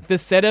why, man. the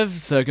set of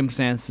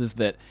circumstances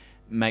that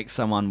make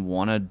someone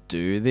want to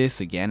do this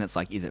again, it's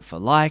like, is it for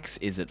likes?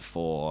 Is it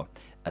for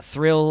a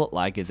thrill?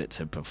 Like, is it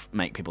to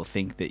make people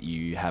think that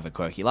you have a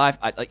quirky life?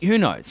 Like, who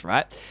knows,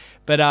 right?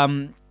 But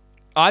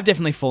I've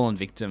definitely fallen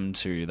victim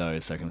to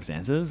those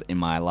circumstances in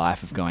my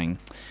life of going,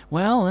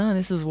 well,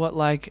 this is what,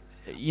 like,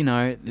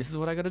 this is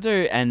what I got to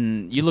do.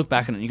 And you look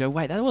back on it and you go,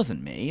 wait, that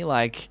wasn't me.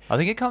 Like, I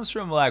think it comes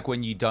from like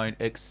when you don't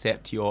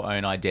accept your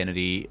own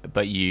identity,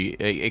 but you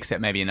accept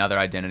maybe another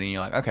identity, and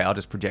you're like, okay, I'll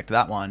just project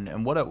that one.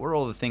 And what are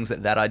all the things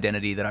that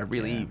identity that I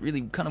really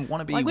kind of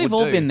want to be? like, we've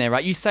all been there,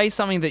 right? You say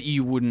something that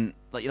you wouldn't,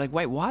 like, you're like,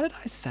 wait, why did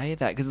I say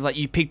that? Because it's like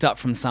you picked up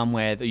from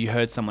somewhere that you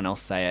heard someone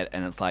else say it,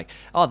 and it's like,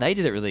 oh, they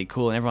did it really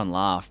cool, and everyone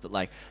laughed, but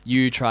like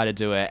you try to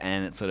do it,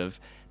 and it sort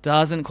of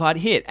doesn't quite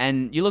hit,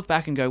 and you look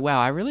back and go, wow,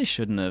 I really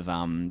shouldn't have,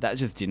 that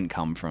just didn't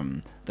come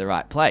from the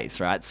right place,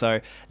 right?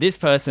 So this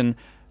person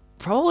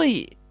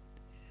probably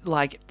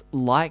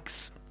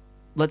likes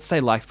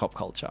pop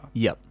culture.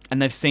 Yep.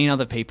 And they've seen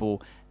other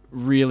people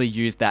really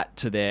use that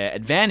to their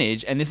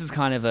advantage, and this is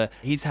kind of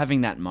he's having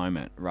that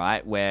moment,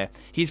 right, where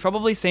he's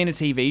probably seen a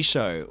TV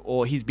show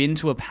or he's been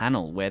to a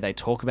panel where they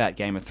talk about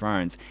Game of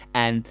Thrones,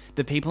 and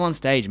the people on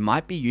stage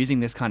might be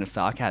using this kind of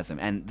sarcasm,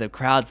 and the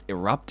crowd's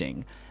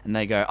erupting, and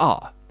they go,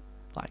 oh,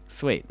 Like,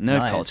 sweet. Nerd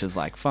Nice. culture's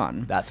like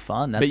fun. That's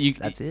fun.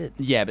 That's it.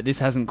 Yeah, but this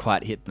hasn't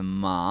quite hit the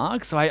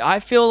mark. So I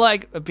feel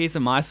like a piece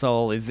of my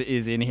soul is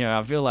in here.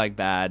 I feel like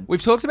bad.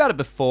 We've talked about it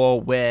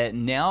before where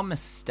now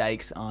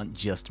mistakes aren't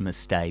just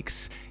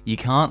mistakes. You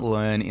can't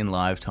learn in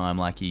lifetime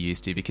like you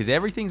used to because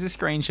everything's a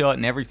screenshot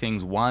and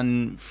everything's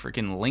one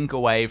freaking link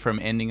away from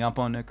ending up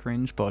on a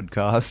cringe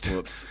podcast.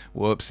 Whoops.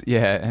 Whoops.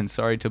 Yeah, and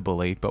sorry to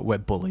bully, but we're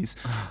bullies.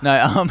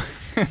 No,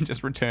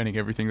 just returning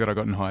everything that I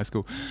got in high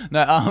school.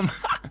 No,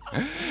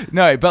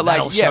 no, but like,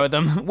 That'll show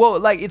them. Well,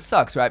 like it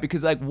sucks, right?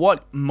 Because like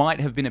what might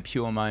have been a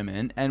pure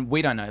moment, and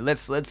we don't know.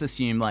 Let's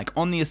assume like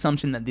on the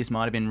assumption that this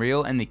might have been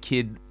real, and the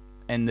kid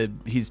and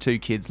his two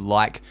kids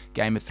like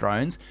Game of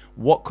Thrones,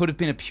 what could have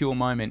been a pure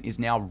moment is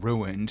now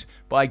ruined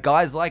by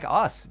guys like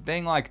us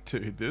being like,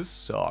 dude, this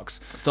sucks.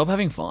 Stop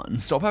having fun.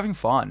 Stop having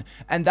fun.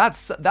 And that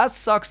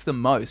sucks the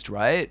most,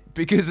 right?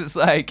 Because it's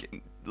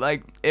like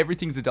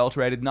everything's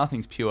adulterated,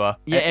 nothing's pure.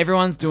 Yeah,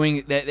 everyone's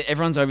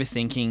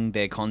overthinking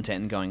their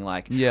content and going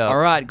like, Yeah. all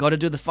right, got to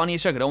do the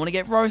funniest joke. I don't want to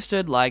get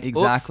roasted. Like, oops.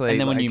 Exactly. And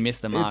then when like, you miss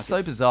the mark, it's so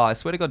bizarre. I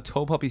swear to God,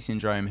 Tall Poppy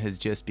Syndrome has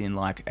just been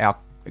like our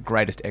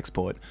greatest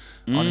export.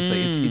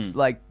 Honestly, it's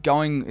like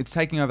it's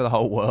taking over the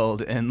whole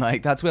world, and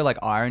like that's where like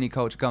irony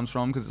culture comes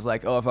from, because it's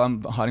like, oh, if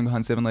I'm hiding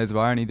behind 7 layers of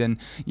irony, then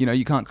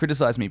you can't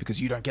criticize me because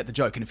you don't get the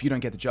joke, and if you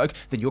don't get the joke,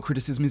 then your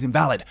criticism is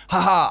invalid.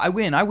 Haha, I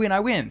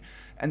win.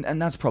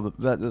 And that's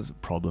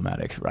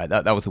problematic, right?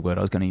 That was the word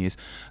I was going to use.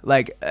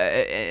 Like,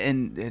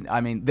 and I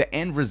mean, the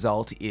end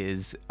result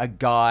is a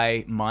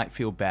guy might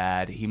feel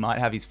bad, he might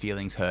have his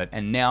feelings hurt,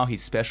 and now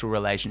his special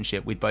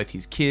relationship with both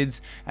his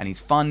kids and his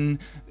fun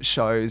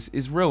shows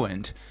is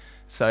ruined.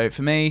 So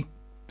for me,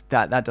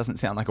 that doesn't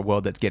sound like a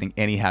world that's getting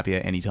any happier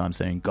anytime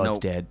soon. God's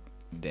Nope. dead.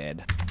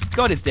 dead.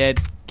 God is dead.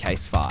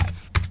 Case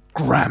 5.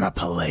 Grammar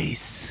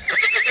police.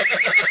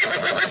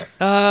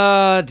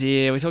 Oh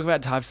dear, we talk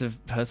about types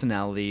of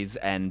personalities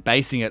and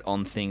basing it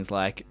on things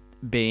like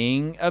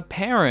being a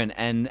parent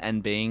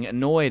and being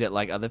annoyed at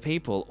like other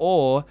people,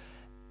 or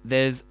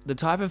there's the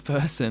type of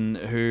person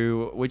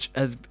which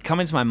has come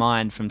into my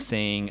mind from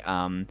seeing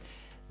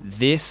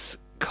this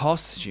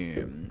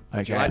costume.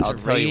 Would you Okay, like I'll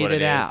to tell you read what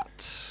it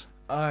is.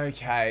 out?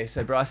 Okay,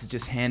 so Bryce has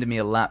just handed me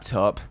a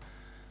laptop.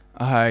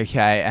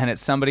 Okay, and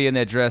it's somebody in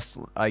their dress,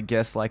 I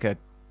guess, like a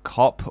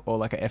cop or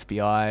like a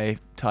FBI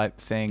type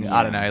thing.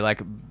 I don't know,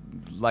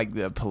 like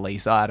the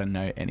police. I don't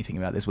know anything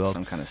about this world.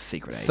 Some kind of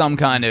secret agent. Some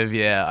kind of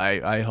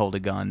I hold a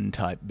gun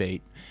type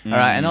beat. All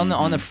right, and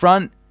on the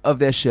front of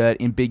their shirt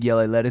in big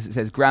yellow letters it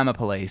says Grammar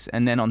Police,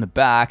 and then on the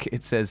back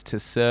it says to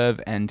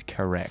serve and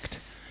correct.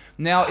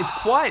 Now it's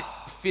quite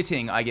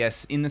fitting, I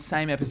guess, in the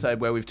same episode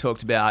where we've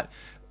talked about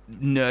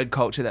nerd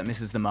culture that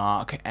misses the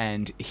mark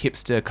and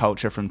hipster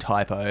culture from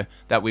Typo,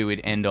 that we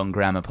would end on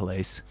Grammar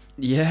Police.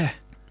 Yeah.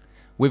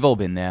 We've all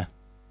been there.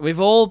 We've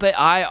all been.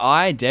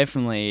 I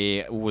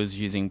definitely was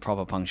using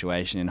proper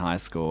punctuation in high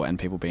school, and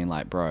people being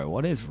like, "Bro,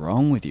 what is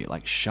wrong with you?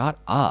 Like, shut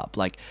up!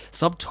 Like,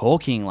 stop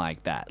talking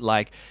like that!"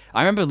 Like,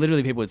 I remember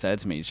literally people would say it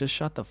to me, "Just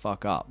shut the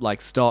fuck up!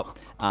 Like, stop!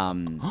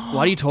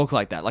 Why do you talk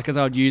like that?" Like, because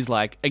I would use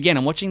like, again,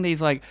 I'm watching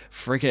these like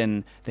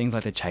freaking things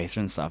like The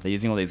Chaser and stuff. They're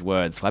using all these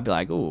words, so I'd be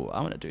like, "Oh,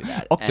 I want to do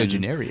that."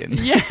 Octogenarian.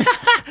 Yeah.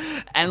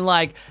 And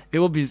like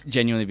people would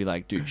genuinely be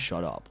like, "Dude,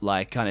 shut up!"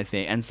 Like, kind of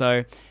thing. And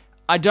so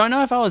I don't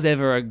know if I was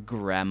ever a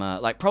grammar,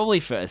 like probably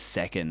for a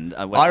second,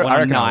 when I a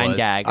reckon I 9 was.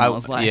 gag, and I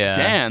was like, yeah.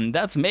 damn,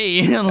 that's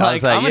me.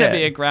 Like, I'm going to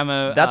be a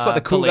grammar That's what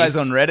the cool police. guys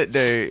on Reddit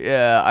do.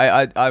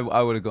 Yeah,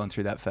 I would have gone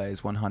through that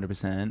phase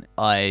 100%.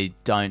 I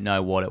don't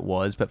know what it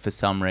was, but for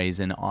some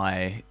reason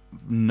I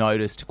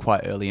noticed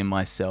quite early in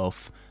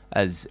myself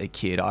as a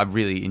kid. I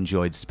really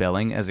enjoyed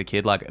spelling as a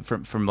kid, like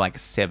from like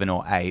 7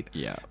 or 8.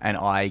 Yeah. And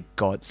I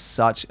got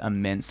such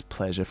immense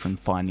pleasure from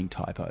finding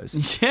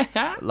typos.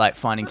 Yeah. Like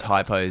finding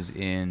typos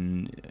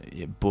in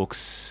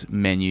books,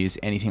 menus,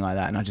 anything like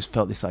that. And I just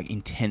felt this like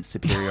intense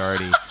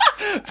superiority.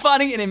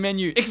 Finding it in a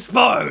menu,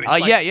 exposed. Oh,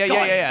 Like,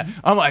 yeah.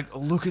 I'm like,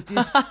 look at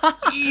this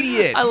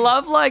idiot. I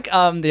love like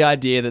the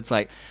idea that's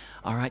like,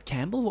 all right,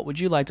 Campbell, what would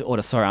you like to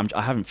order? Sorry,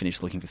 I haven't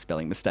finished looking for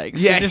spelling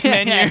mistakes. Yeah, in this yeah,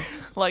 menu. yeah.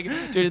 Like,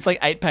 dude, it's like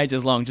 8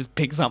 pages long. Just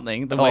pick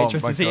something. The Oh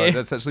waitress my is God, here.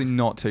 that's actually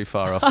not too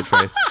far off the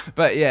truth.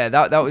 But yeah,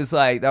 that was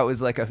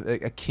like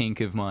a kink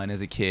of mine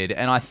as a kid,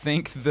 and I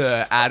think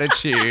the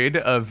attitude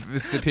of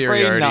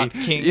superiority, Pre-nut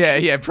kink.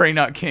 yeah,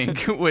 pre-nut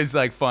kink was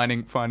like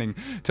finding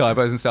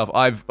typos and stuff.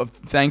 I've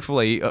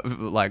thankfully,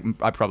 like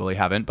I probably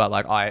haven't, but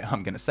like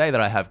I'm gonna say that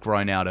I have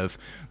grown out of,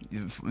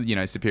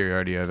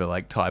 superiority over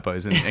like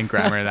typos and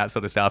grammar and that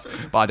sort of stuff.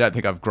 But I don't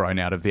think I've grown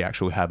out of the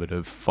actual habit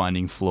of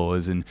finding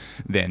flaws and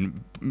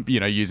then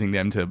using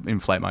them to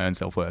inflate my own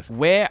self-worth.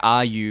 Where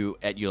are you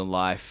at your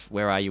life?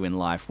 Where are you in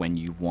life when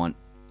you want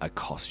a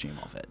costume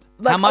of it?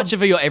 Like, How much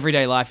of your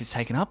everyday life is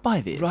taken up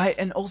by this? Right,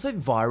 and also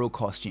viral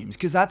costumes,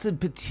 because that's a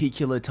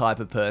particular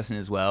type of person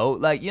as well.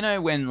 Like,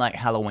 when like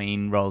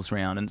Halloween rolls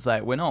around and it's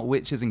like, we're not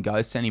witches and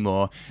ghosts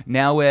anymore.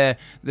 Now we're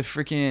the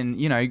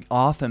freaking,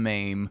 Arthur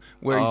meme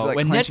where he's like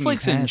when clenching his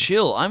Netflix and hand.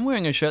 chill, I'm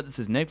wearing a shirt that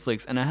says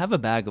Netflix and I have a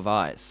bag of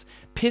ice.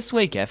 Piss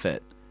weak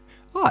effort.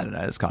 Oh, I don't know,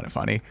 it's kind of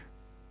funny.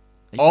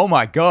 Oh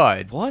my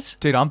God. What?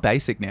 Dude, I'm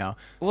basic now.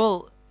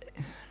 Well,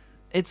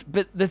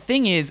 but the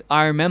thing is,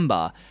 I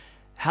remember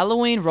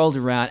Halloween rolled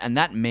around and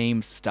that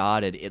meme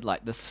started at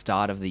like the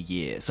start of the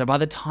year. So by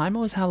the time it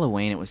was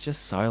Halloween, it was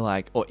just so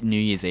like, or New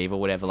Year's Eve or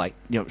whatever, like,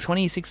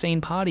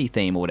 2016 party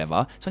theme or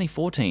whatever,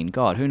 2014,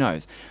 God, who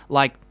knows?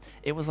 Like,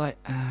 it was like,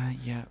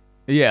 yeah.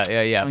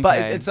 Yeah. But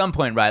Okay. at some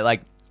point, right,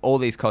 like all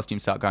these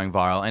costumes start going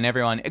viral and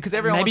everyone Maybe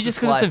wants just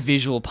to because slice... it's a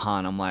visual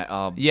pun, I'm like,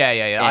 oh. Yeah.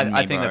 end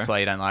I me, think bro. that's why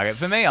you don't like it.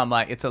 For me, I'm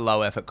like, it's a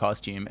low effort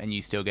costume and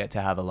you still get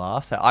to have a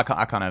laugh. So I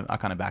kind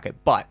of back it.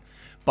 But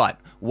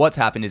what's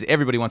happened is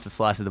everybody wants a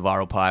slice of the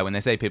viral pie. When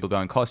they say people go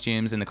in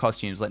costumes, and the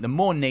costumes, like the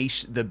more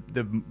niche, the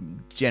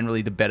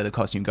generally the better the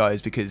costume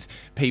goes, because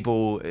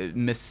people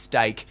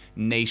mistake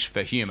niche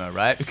for humor,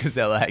 right? Because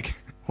they're like,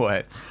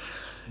 what?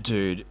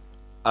 Dude,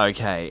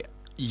 okay.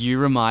 You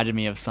reminded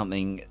me of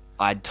something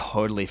I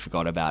totally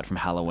forgot about from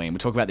Halloween. We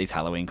talk about these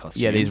Halloween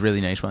costumes. Yeah, these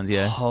really niche ones.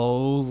 Yeah.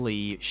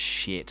 Holy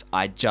shit.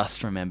 I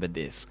just remembered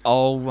this.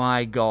 Oh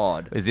my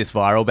God. Is this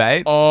viral,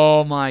 babe?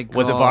 Oh my God.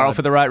 Was it viral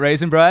for the right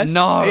reason, Bryce?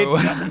 No.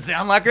 It doesn't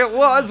sound like it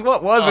was.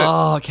 What was it?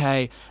 Oh,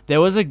 okay.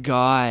 There was a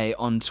guy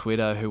on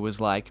Twitter who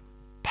was like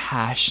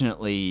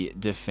passionately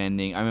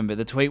defending. I remember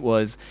the tweet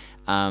was,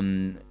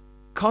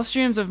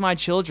 costumes of my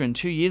children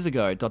 2 years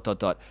ago, ...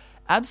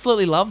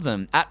 Absolutely love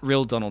them. At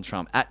Real Donald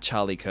Trump. At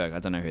Charlie Kirk. I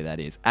don't know who that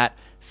is. At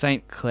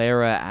St.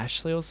 Clara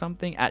Ashley or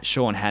something. At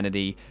Sean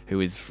Hannity, who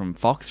is from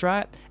Fox,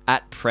 right?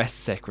 At Press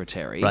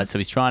Secretary. Right, so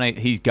he's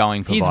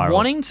going for He's viral.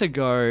 wanting to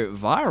go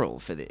viral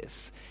for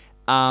this.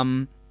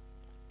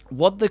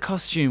 What the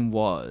costume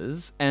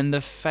was, and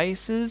the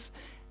faces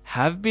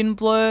have been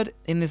blurred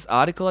in this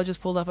article I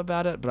just pulled up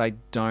about it, but I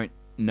don't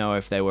know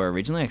if they were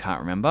originally. I can't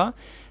remember.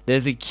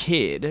 There's a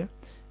kid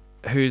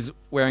who's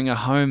wearing a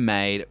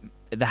homemade...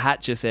 The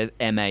hat just says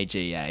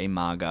MAGA,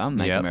 MAGA,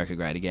 Make Yep. America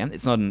Great Again.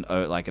 It's not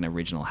like an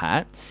original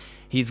hat.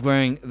 He's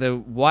wearing the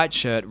white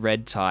shirt,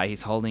 red tie.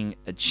 He's holding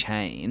a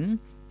chain,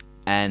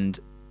 and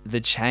the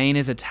chain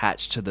is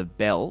attached to the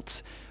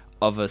belt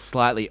of a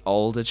slightly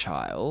older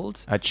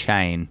child. A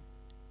chain.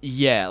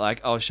 Yeah, like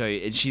I'll show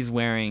you. And she's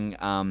wearing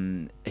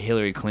a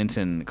Hillary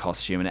Clinton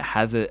costume, and it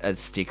has a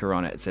sticker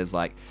on it. It says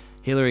like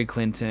Hillary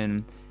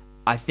Clinton.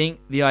 I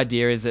think the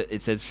idea is that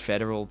it says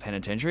federal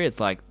penitentiary.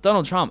 It's like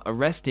Donald Trump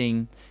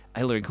arresting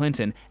Hillary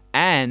Clinton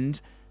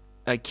and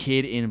a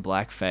kid in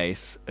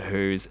blackface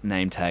whose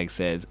name tag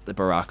says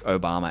Barack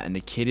Obama, and the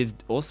kid is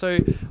also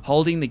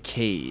holding the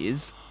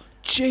keys.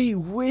 Gee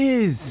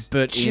whiz.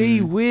 But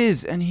Gee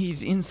whiz. And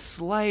he's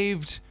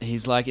enslaved.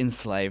 He's like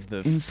enslaved the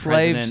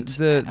Enslaved president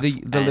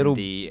the and little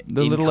the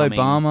little incoming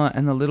Obama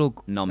and the little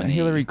nominee.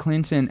 Hillary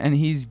Clinton, and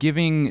he's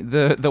giving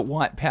the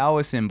white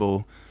power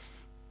symbol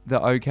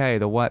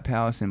the white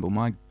power symbol.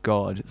 My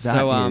God,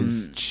 that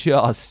is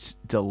just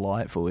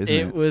delightful, isn't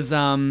it?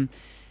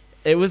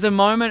 It was a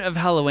moment of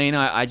Halloween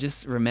I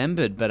just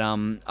remembered, but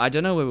I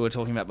don't know what we were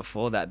talking about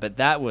before that, but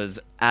that was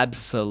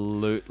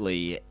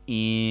absolutely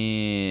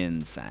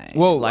insane.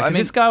 Well, like, I 'cause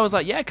mean- this guy was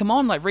like, yeah, come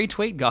on, like,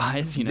 retweet,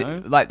 guys, you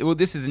know?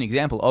 This is an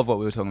example of what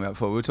we were talking about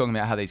before. We were talking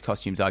about how these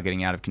costumes are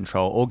getting out of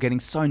control or getting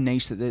so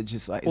niche that they're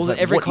just like... Well, it's like,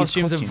 every what is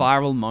costume's a costume?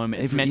 viral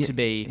moment. It's meant Yeah, to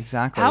be...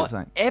 exactly. How It's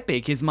like-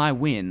 epic is my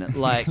win?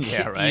 Like,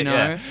 Yeah, right, you know?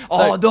 yeah.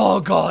 Oh, So- oh,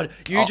 God.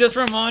 You just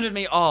reminded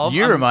me of...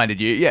 You reminded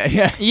you.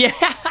 Yeah. Yeah,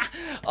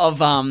 of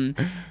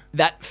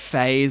that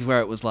phase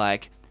where it was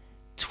like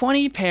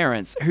 20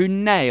 parents who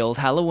nailed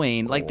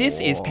Halloween. Like,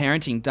 this is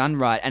parenting done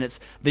right, and it's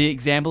the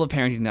example of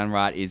parenting done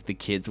right is the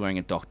kids wearing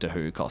a Doctor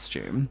Who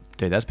costume.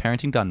 Dude, that's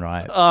parenting done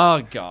right.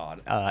 Oh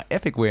God,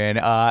 Epic win.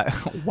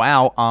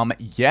 Wow.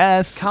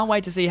 Yes. can't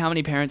wait to see how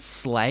many parents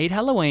slayed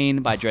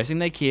Halloween by dressing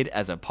their kid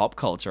as a pop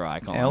culture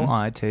icon.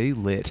 LIT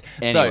lit.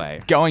 Anyway.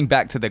 So, going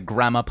back to the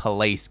Grammar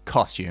Police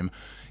costume,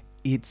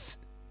 it's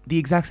the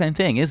exact same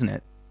thing, isn't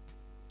it?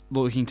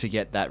 Looking to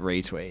get that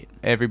retweet.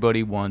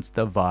 Everybody wants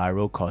the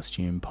viral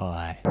costume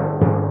pie.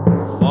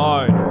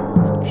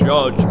 Final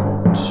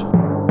judgment.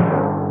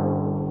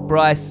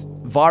 Bryce,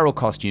 viral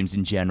costumes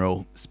in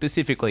general,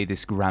 specifically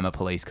this Grammar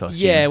Police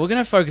costume. Yeah, we're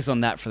gonna focus on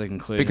that for the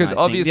conclusion. because I think.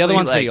 obviously the other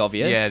one's like, pretty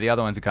obvious. Yeah, the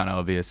other ones are kind of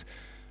obvious.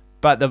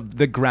 But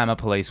the Grammar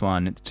Police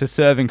one, to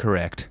serve and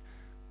correct,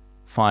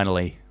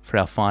 finally, for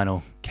our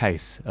final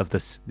case of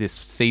this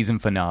season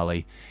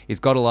finale, is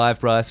God alive,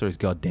 Bryce, or is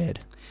God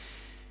dead?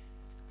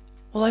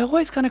 Well, I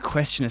always kind of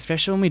question,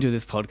 especially when we do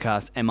this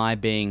podcast, am I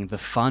being the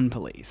fun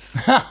police?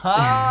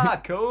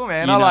 Cool,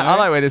 man. You I know?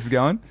 like where this is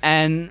going.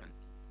 And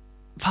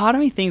part of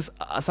me thinks,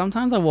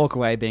 sometimes I walk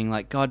away being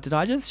like, God, did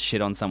I just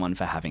shit on someone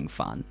for having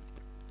fun?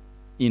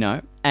 You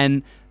know?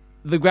 And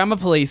the Grammar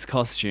Police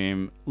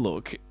costume,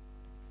 look,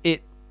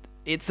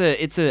 it's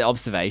a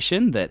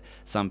observation that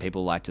some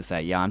people like to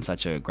say, yeah, I'm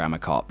such a grammar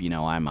cop, you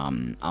know,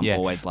 I'm Yeah.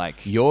 always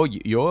like, You're the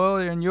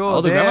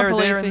there, Grammar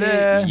Police there, are and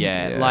here.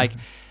 there. Yeah, like,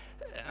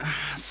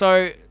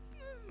 so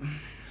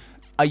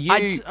Are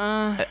you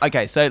I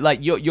okay? So like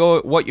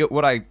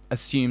what I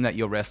assume that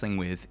you're wrestling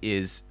with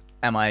is,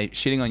 am I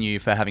shitting on you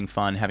for having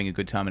fun, having a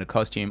good time in a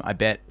costume? I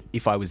bet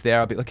if I was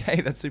there, I'd be like, hey,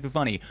 that's super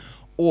funny.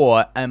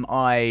 Or am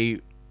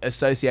I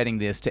associating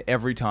this to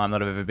every time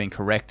that I've ever been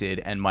corrected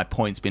and my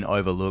point's been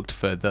overlooked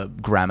for the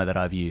grammar that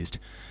I've used.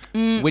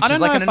 Which I is don't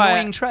like know an if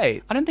annoying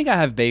trait. I don't think I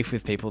have beef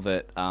with people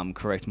that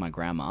correct my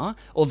grammar,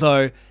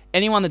 although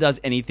anyone that does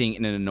anything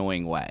in an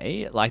annoying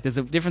way, like there's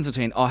a difference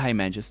between, oh, hey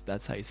man, just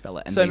that's how you spell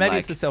it. And So being maybe like,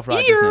 it's the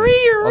self-righteousness. Or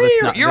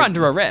the you're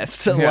under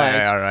arrest. Yeah,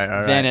 like, all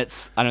right. Then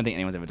it's, I don't think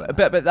anyone's ever done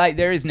that. But like,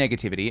 there is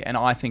negativity, and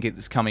I think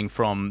it's coming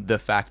from the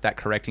fact that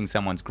correcting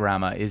someone's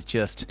grammar is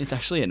just... It's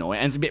actually annoying,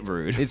 and it's a bit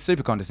rude. It's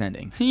super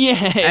condescending.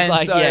 Yeah, it's And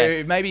like, so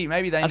yeah. maybe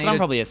they That's need what I'm to-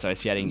 probably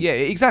associating. Yeah,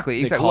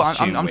 exactly. the Well,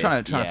 costume I'm trying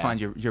with, to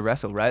find your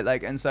wrestle, right?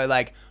 Like, and so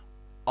like,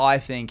 I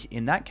think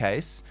in that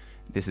case,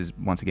 this is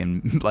once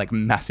again like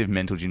massive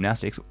mental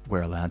gymnastics.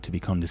 We're allowed to be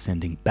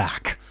condescending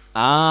back.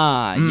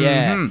 Ah,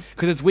 yeah. Mhm.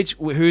 Because it's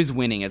who's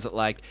winning? Is it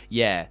like,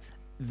 yeah,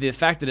 the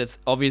fact that it's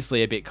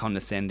obviously a bit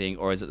condescending,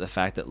 or is it the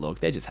fact that, look,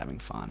 they're just having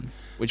fun?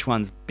 Which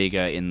one's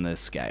bigger in the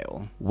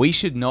scale? We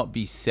should not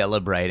be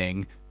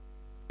celebrating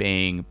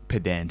being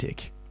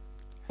pedantic.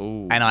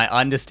 Ooh. And I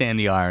understand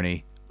the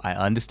irony. I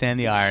understand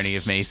the irony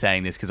of me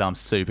saying this because I'm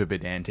super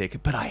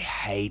pedantic, but I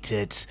hate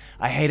it.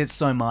 I hate it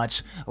so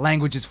much.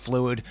 Language is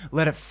fluid.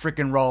 Let it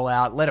frickin' roll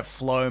out. Let it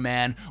flow,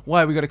 man.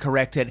 Why we got to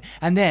correct it?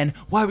 And then,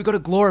 why we got to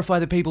glorify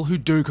the people who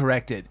do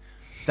correct it?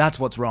 That's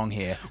what's wrong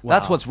here.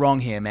 That's what's wrong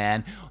here,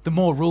 man. The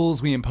more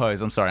rules we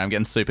impose... I'm sorry, I'm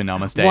getting super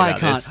namaste about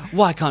this.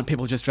 Why can't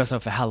people just dress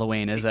up for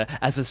Halloween as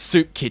a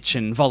soup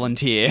kitchen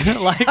volunteer?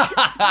 Like,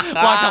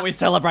 why can't we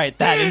celebrate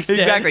that instead?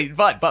 Exactly,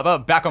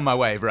 but back on my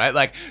wave, right?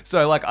 Like,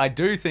 so like I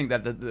do think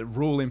that the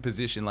rule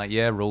imposition, like,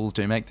 yeah, rules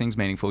do make things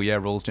meaningful. Yeah,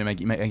 rules do make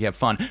you have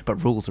fun,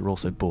 but rules are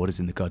also borders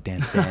in the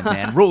goddamn sand,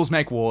 man. Rules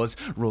make wars.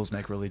 Rules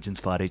make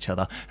religions fight each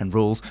other, and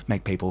rules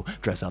make people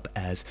dress up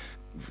as,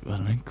 I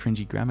don't know,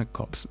 cringy grammar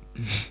cops.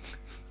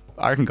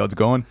 I reckon God's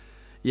gone.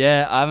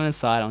 Yeah, I'm going to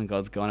side on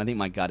God's gone. I think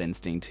my gut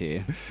instinct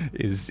here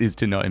Is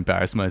to not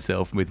embarrass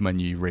myself with my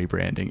new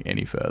rebranding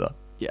any further.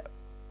 Yeah.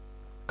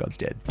 God's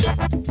dead.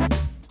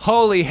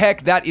 Holy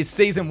heck, that is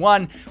season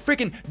 1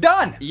 freaking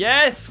done!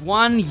 Yes,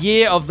 1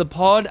 year of the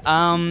pod.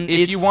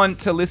 If you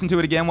want to listen to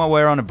it again while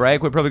we're on a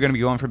break, we're probably going to be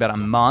going for about a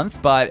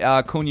month. But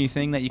a cool new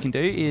thing that you can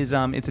do is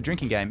it's a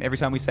drinking game. Every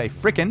time we say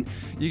frickin',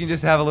 you can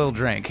just have a little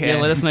drink.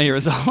 Yeah, let us know your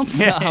results.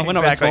 Yeah, We're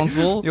not exactly.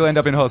 responsible. You'll end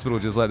up in hospital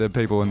just like the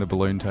people in the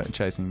balloon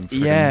chasing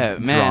frickin' Yeah,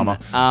 man.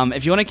 drama.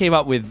 If you want to keep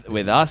up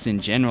with us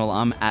in general,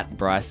 I'm at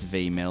Bryce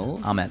V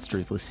Mills. I'm at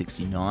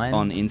Struthless69.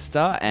 on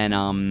Insta, and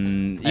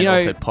and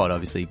also Pod,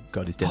 obviously.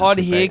 God is dead. Pod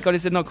here, God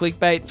is Dead Not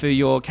Clickbait, for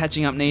your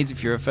catching up needs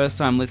if you're a first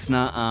time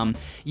listener.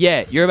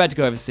 Yeah, you're about to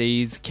go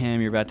overseas, Cam,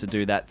 you're about to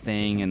do that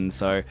thing, and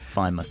so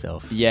Find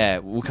myself. yeah,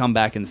 we'll come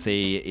back and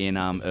see in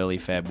early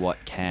Feb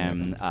what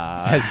Cam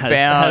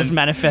has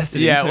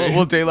manifested Yeah, into.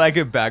 we'll do like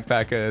a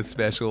backpacker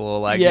special or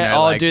like, yeah, you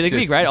know, like dude, they could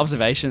be just- great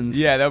observations.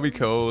 Yeah, that'd be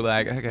cool.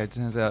 Like, okay, it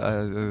turns out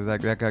it was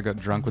like that guy got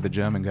drunk with a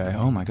German guy.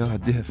 Oh my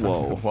god, yeah,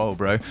 whoa,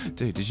 bro,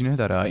 dude, did you know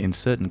that in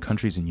certain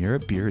countries in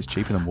Europe, beer is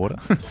cheaper than water?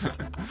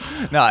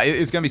 No,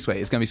 it's gonna be sweet.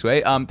 It's gonna be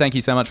sweet. Thank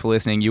you so much for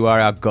listening. You are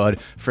our god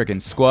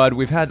freaking squad.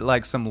 We've had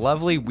like some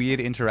lovely weird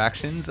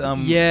interactions.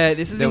 Yeah,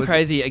 this has there been was-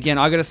 crazy. Again,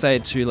 I got to say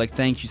it too. Like,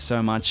 thank you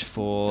so much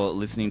for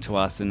listening to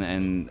us,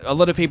 and a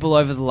lot of people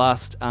over the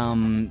last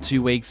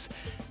 2 weeks.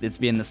 It's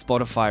been the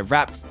Spotify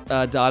Wrapped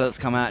data that's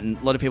come out, and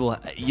a lot of people,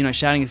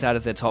 shouting us out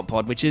as their top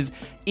pod, which is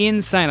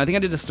insane. I think I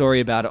did a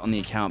story about it on the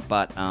account,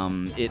 but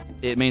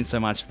it means so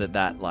much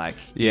that like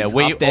Yeah, is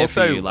we up there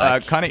also for you,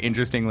 like, kind of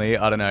interestingly,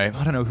 I don't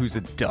know who's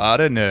a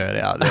data nerd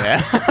out there.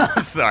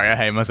 Sorry, I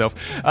hate myself.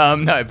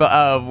 No,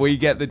 but we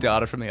get the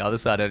data from the other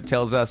side. It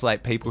tells us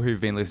like people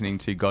who've been listening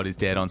to God is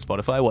Dead on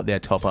Spotify, what their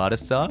top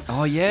artists are.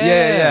 oh yeah,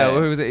 Yeah.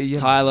 Who was it? Yeah.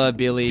 Tyler,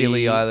 Billy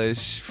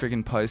Eilish,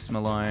 freaking Post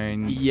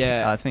Malone.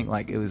 Yeah. I think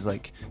like it was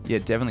like, yeah,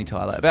 definitely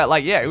Tyler. But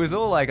like, yeah, it was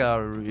all like,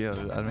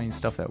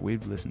 stuff that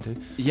we'd listen to.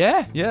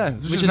 yeah, Yeah,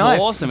 which is nice.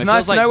 awesome. It's It nice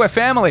feels to like know we're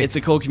family. It's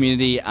a cool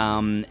community,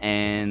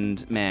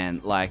 and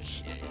man, like,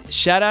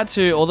 shout out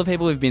to all the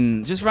people who've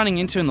been just running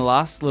into in the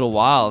last little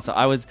while. So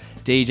I was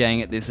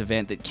DJing at this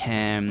event that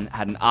Cam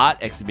had an art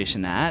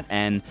exhibition at,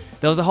 and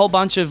there was a whole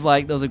bunch of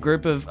there was a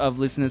group of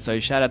listeners. So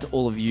shout out to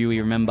all of you. We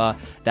remember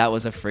that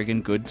was a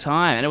friggin' good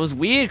time, and it was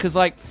weird because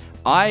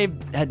I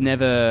had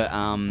never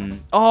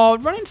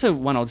run into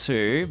one or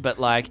two, but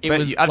like it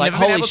was I've like,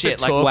 never been holy able shit,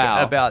 to like talk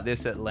wow. about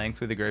this at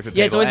length with a group of people.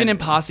 Yeah, it's always been in and-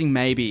 passing,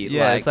 maybe.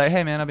 Yeah, it's like,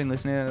 hey man, I've been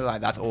listening. Like,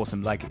 that's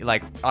awesome. Like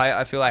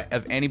I feel like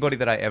of anybody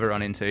that I ever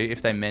run into,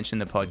 if they mention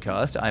the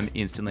podcast, I'm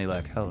instantly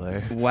like,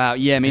 hello. wow,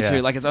 yeah, me Yeah.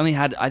 too. Like, it's only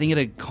had, I think at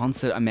a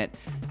concert I met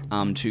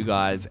two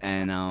guys,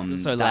 and it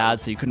was so loud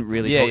so you couldn't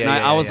really talk. And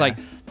I was like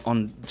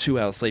on 2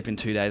 hours sleep in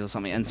 2 days or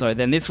something, and so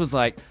then this was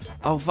like,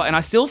 and I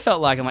still felt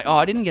like, I'm like,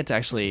 I didn't get to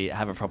actually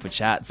have a proper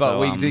chat. But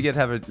So we did get to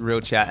have a real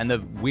chat, and the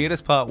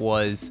weirdest part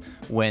was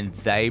when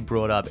they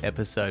brought up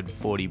episode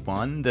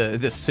 41,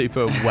 the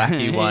super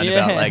wacky one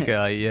Yeah. about like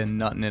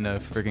nutting in a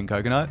freaking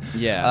coconut.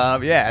 Yeah.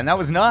 Yeah, and that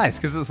was nice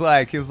because it was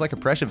like a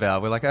pressure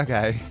valve. We're like,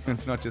 okay,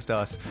 it's not just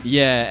us.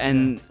 Yeah,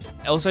 and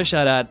also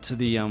shout out to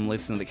the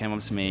listener that came up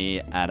to me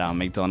at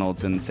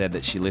McDonald's and said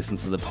that she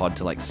listens to the pod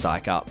to like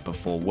psych up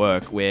before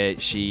work, where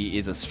she she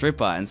is a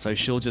stripper, and so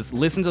she'll just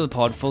listen to the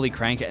pod, fully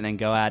crank it, and then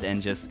go out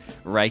and just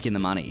rake in the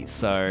money.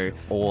 So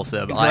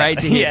Awesome. great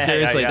to hear. Yeah,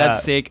 Seriously, yeah.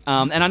 that's sick.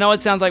 And I know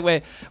it sounds like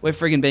we're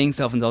friggin' being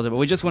self-indulgent, but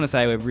we just want to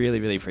say we're really,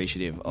 really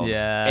appreciative of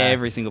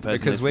every single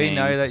person because we listening.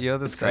 know that you're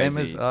the It's same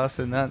crazy. as us,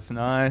 and that's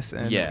nice.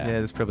 And Yeah.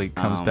 this probably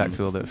comes back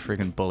to all the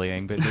friggin'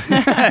 bullying, but just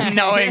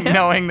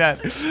knowing that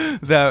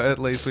at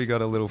least we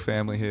got a little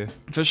family here.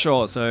 For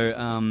sure. So,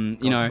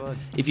 you know, blood.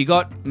 if you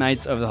got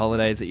mates over the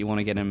holidays that you want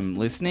to get them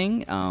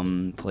listening,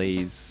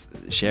 please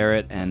share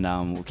it, and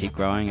we'll keep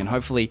growing. And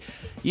hopefully,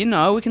 you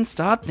know, we can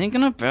start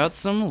thinking about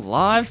some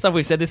live stuff.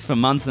 We've said this for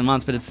months and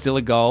months, but it's still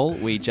a goal.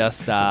 We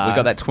just... We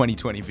got that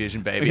 2020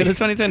 vision, baby. We got the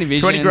 2020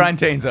 vision. 20 grind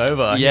teens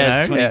over.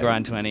 Yeah, you know? 20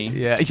 grind 20.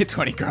 Yeah, you're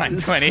 20 grind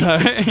 20. So-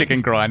 Just stick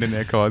and grind in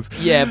there, cause.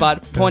 Yeah,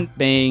 but point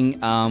being,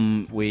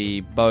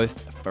 we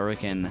both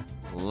freaking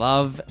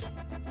love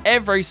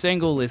every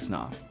single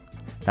listener.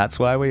 That's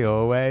why we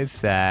always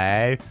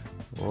say,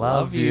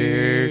 love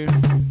you.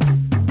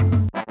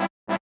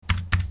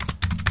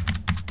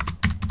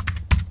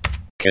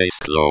 Case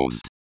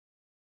closed.